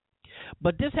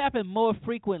 But this happened more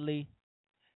frequently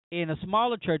in the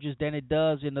smaller churches than it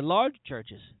does in the larger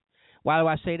churches. Why do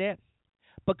I say that?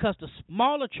 Because the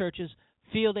smaller churches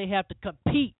feel they have to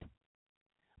compete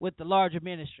with the larger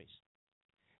ministries.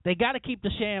 They got to keep the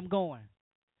sham going.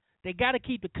 They got to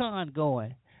keep the con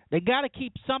going. They got to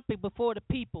keep something before the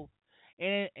people.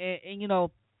 And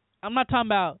I'm not talking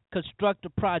about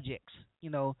constructive projects.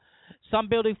 Some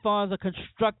building funds are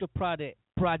constructive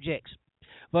projects.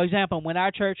 For example, when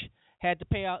our church had to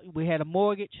pay out, we had a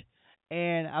mortgage,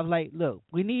 and I was like, look,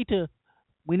 we need to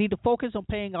focus on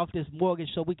paying off this mortgage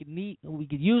so we could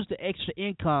use the extra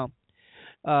income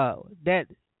that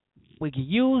we could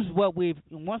use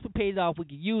once we paid it off, we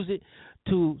could use it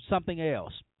to something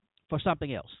else, for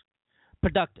something else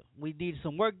productive. We needed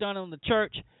some work done on the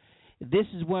church. This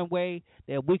is one way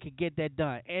that we could get that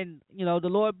done. And, the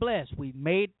Lord blessed. We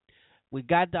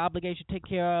got the obligation to take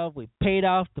care of. We paid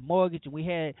off the mortgage, and we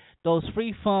had those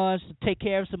free funds to take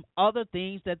care of some other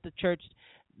things that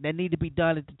need to be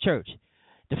done at the church.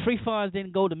 The free funds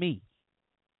didn't go to me.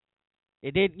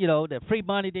 It didn't, the free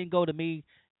money didn't go to me.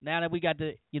 Now that we got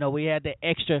we had the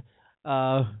extra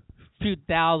few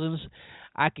thousands,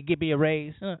 I could give me a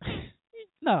raise.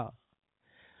 No.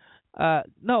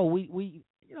 We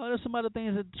there's some other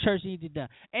things that the church needs to do.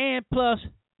 And plus,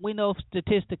 we know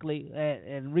statistically,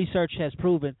 and research has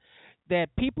proven,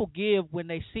 that people give when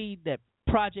they see that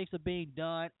projects are being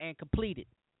done and completed.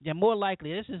 They're more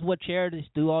likely. This is what charities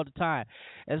do all the time.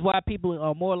 That's why people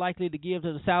are more likely to give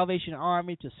to the Salvation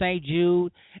Army, to St.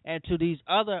 Jude, and to these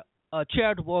other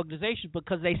charitable organizations,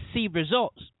 because they see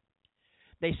results.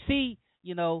 They see,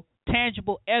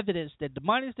 tangible evidence that the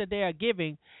monies that they are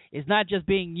giving is not just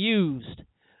being used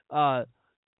to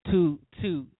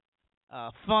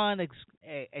fund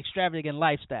extravagant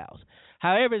lifestyles.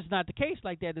 However, it's not the case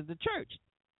like that in the church.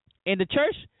 In the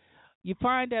church, you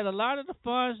find that a lot of the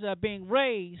funds that are being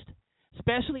raised,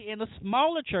 especially in the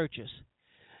smaller churches,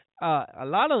 a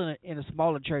lot of them in the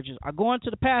smaller churches are going to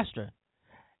the pastor.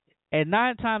 And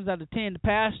 9 times out of 10, the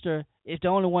pastor is the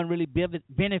only one really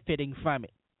benefiting from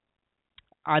it.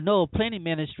 I know plenty of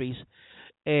ministries,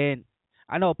 where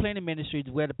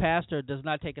the pastor does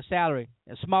not take a salary.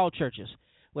 In small churches,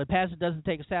 where the pastor doesn't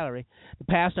take a salary, the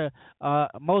pastor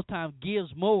most times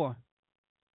gives more.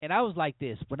 And I was like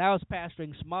this when I was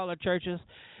pastoring smaller churches,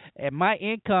 and my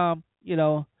income,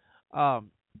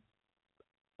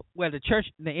 where the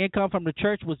income from the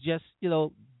church was just,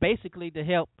 basically to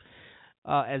help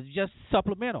as just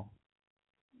supplemental,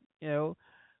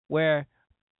 where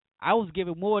I was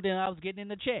giving more than I was getting in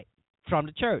the check from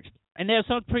the church. And there are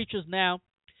some preachers now,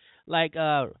 like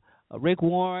Rick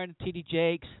Warren, T.D.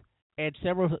 Jakes, and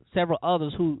several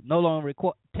others who no longer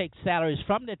take salaries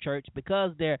from their church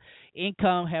because their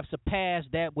income have surpassed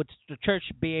that which the church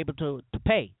should be able to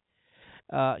pay.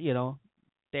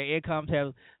 Their incomes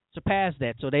have surpassed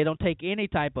that, so they don't take any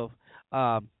type of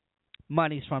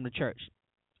monies from the church.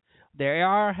 There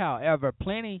are, however,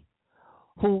 plenty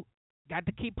who got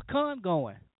to keep a con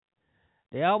going.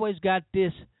 They always got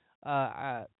this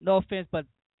no offense, but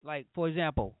like for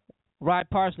example, Rod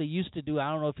Parsley used to do.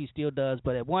 I don't know if he still does,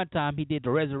 but at one time he did the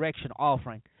resurrection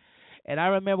offering, and I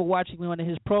remember watching one of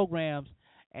his programs,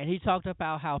 and he talked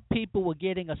about how people were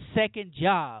getting a second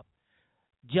job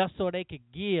just so they could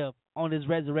give on his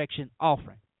resurrection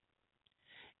offering,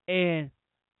 and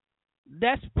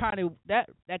that's probably that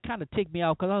kind of ticked me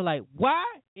off because I was like, why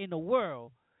in the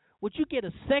world would you get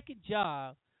a second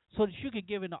job so that you can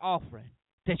give an offering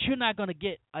that you're not going to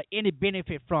get any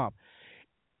benefit from,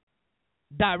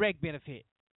 direct benefit?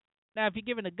 Now, if you're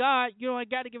giving to God, you don't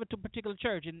got to give it to a particular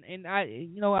church, and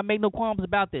I make no qualms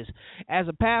about this. As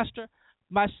a pastor,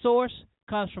 my source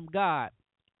comes from God.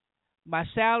 My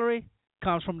salary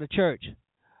comes from the church,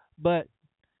 but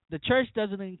the church does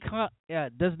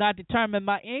not determine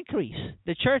my increase.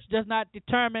 The church does not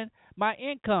determine my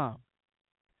income.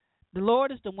 The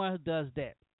Lord is the one who does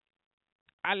that.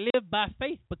 I live by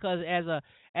faith because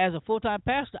as a full-time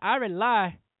pastor, I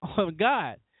rely on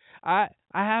God. I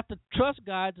have to trust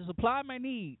God to supply my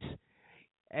needs.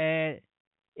 And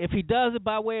if he does it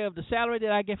by way of the salary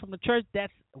that I get from the church,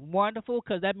 that's wonderful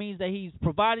because that means that he's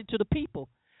providing to the people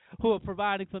who are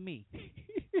providing for me.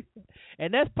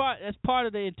 And that's part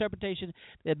of the interpretation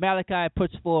that Malachi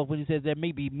puts forth when he says there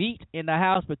may be meat in the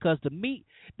house, because the meat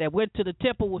that went to the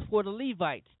temple was for the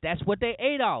Levites. That's what they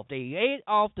ate off. They ate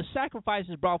off the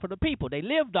sacrifices brought for the people. They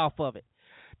lived off of it.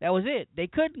 That was it. They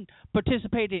couldn't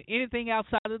participate in anything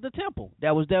outside of the temple.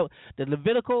 That was the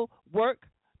Levitical work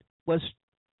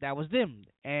that was them,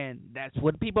 and that's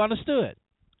what people understood.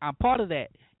 I'm part of that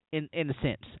in a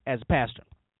sense as a pastor.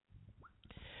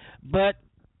 But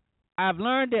I've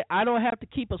learned that I don't have to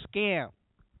keep a scam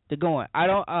to going. I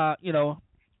don't,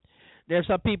 there's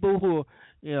some people who,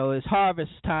 it's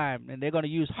harvest time and they're going to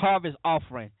use harvest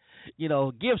offering.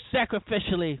 Give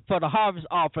sacrificially for the harvest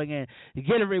offering and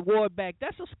get a reward back.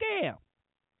 That's a scam.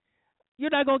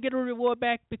 You're not going to get a reward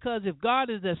back because if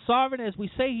God is as sovereign as we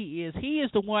say he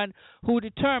is the one who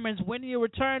determines when your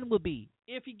return will be,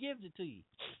 if he gives it to you.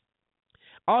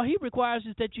 All he requires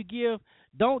is that you give.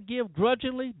 Don't give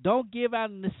grudgingly. Don't give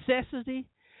out of necessity.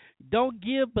 Don't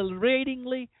give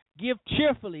beratingly. Give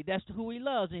cheerfully. That's who he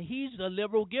loves. And he's a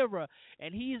liberal giver.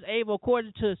 And he is able,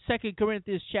 according to 2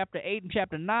 Corinthians chapter 8 and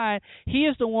chapter 9, he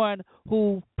is the one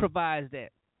who provides that.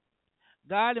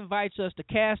 God invites us to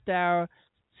cast our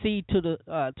seed to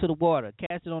the water.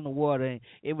 Cast it on the water, and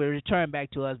it will return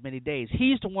back to us many days.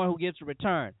 He's the one who gives a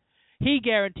return. He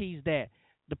guarantees that.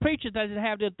 The preacher doesn't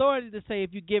have the authority to say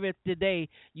if you give it today,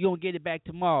 you're going to get it back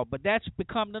tomorrow. But that's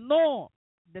become the norm.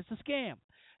 That's a scam.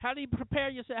 How do you prepare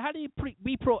yourself? How do you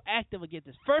be proactive against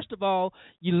this? First of all,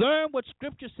 you learn what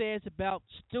Scripture says about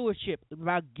stewardship,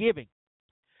 about giving.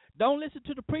 Don't listen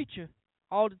to the preacher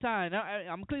all the time.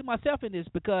 I'm including myself in this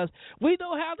because we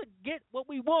know how to get what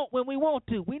we want when we want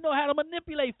to. We know how to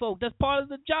manipulate folks. That's part of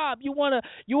the job. You want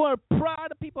to pry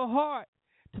the people's heart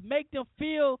to make them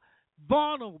feel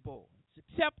vulnerable,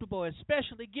 acceptable,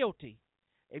 especially guilty.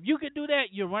 If you can do that,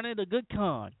 you're running a good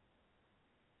con.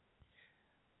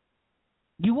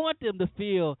 You want them to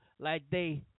feel like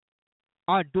they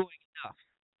aren't doing enough.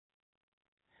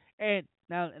 And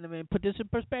now, let me put this in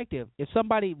perspective. If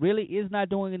somebody really is not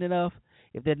doing enough,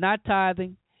 if they're not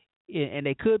tithing, and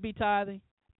they could be tithing,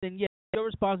 then yes, your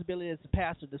responsibility as a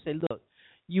pastor to say, look,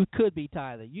 you could be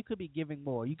tithing. You could be giving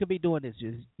more. You could be doing this.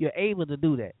 You're able to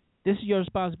do that. This is your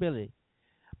responsibility.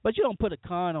 But you don't put a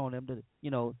con on them to,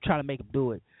 try to make them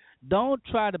do it. Don't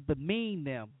try to demean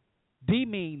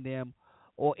them,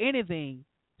 or anything.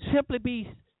 Simply be,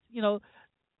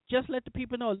 just let the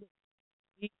people know the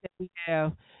need that we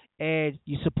have, and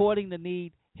you supporting the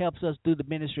need helps us do the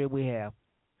ministry we have.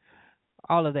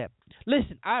 All of that.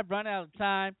 Listen, I've run out of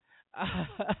time.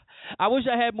 I wish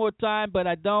I had more time, but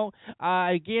I don't.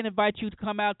 I again invite you to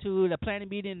come out to the planning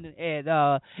meeting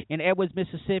in Edwards,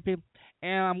 Mississippi.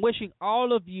 And I'm wishing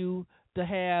all of you to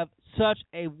have such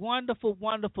a wonderful,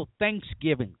 wonderful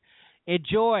Thanksgiving.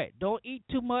 Enjoy it. Don't eat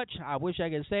too much. I wish I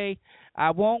could say I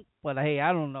won't, but hey,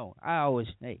 I don't know.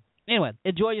 Anyway,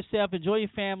 enjoy yourself. Enjoy your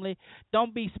family.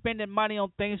 Don't be spending money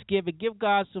on Thanksgiving. Give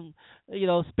God some,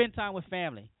 spend time with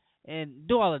family and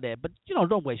do all of that. But,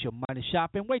 don't waste your money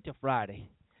shopping. Wait till Friday.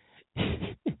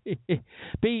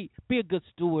 Be a good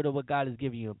steward of what God has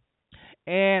given you.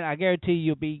 And I guarantee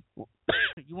you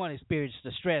want to experience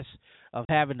the stress of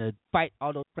having to fight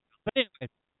all those problems. But anyway,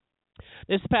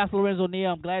 this is Pastor Lorenzo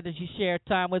Neal. I'm glad that you shared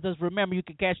time with us. Remember, you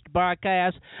can catch the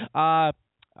broadcast,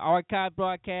 archive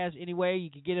broadcast anyway. You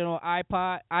can get it on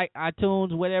iPod,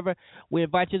 iTunes, whatever. We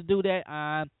invite you to do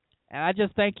that. And I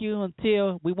just thank you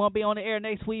until we won't be on the air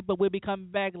next week, but we'll be coming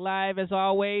back live as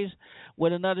always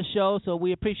with another show. So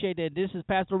we appreciate that. This is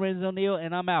Pastor Lorenzo Neal,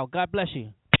 and I'm out. God bless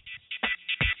you.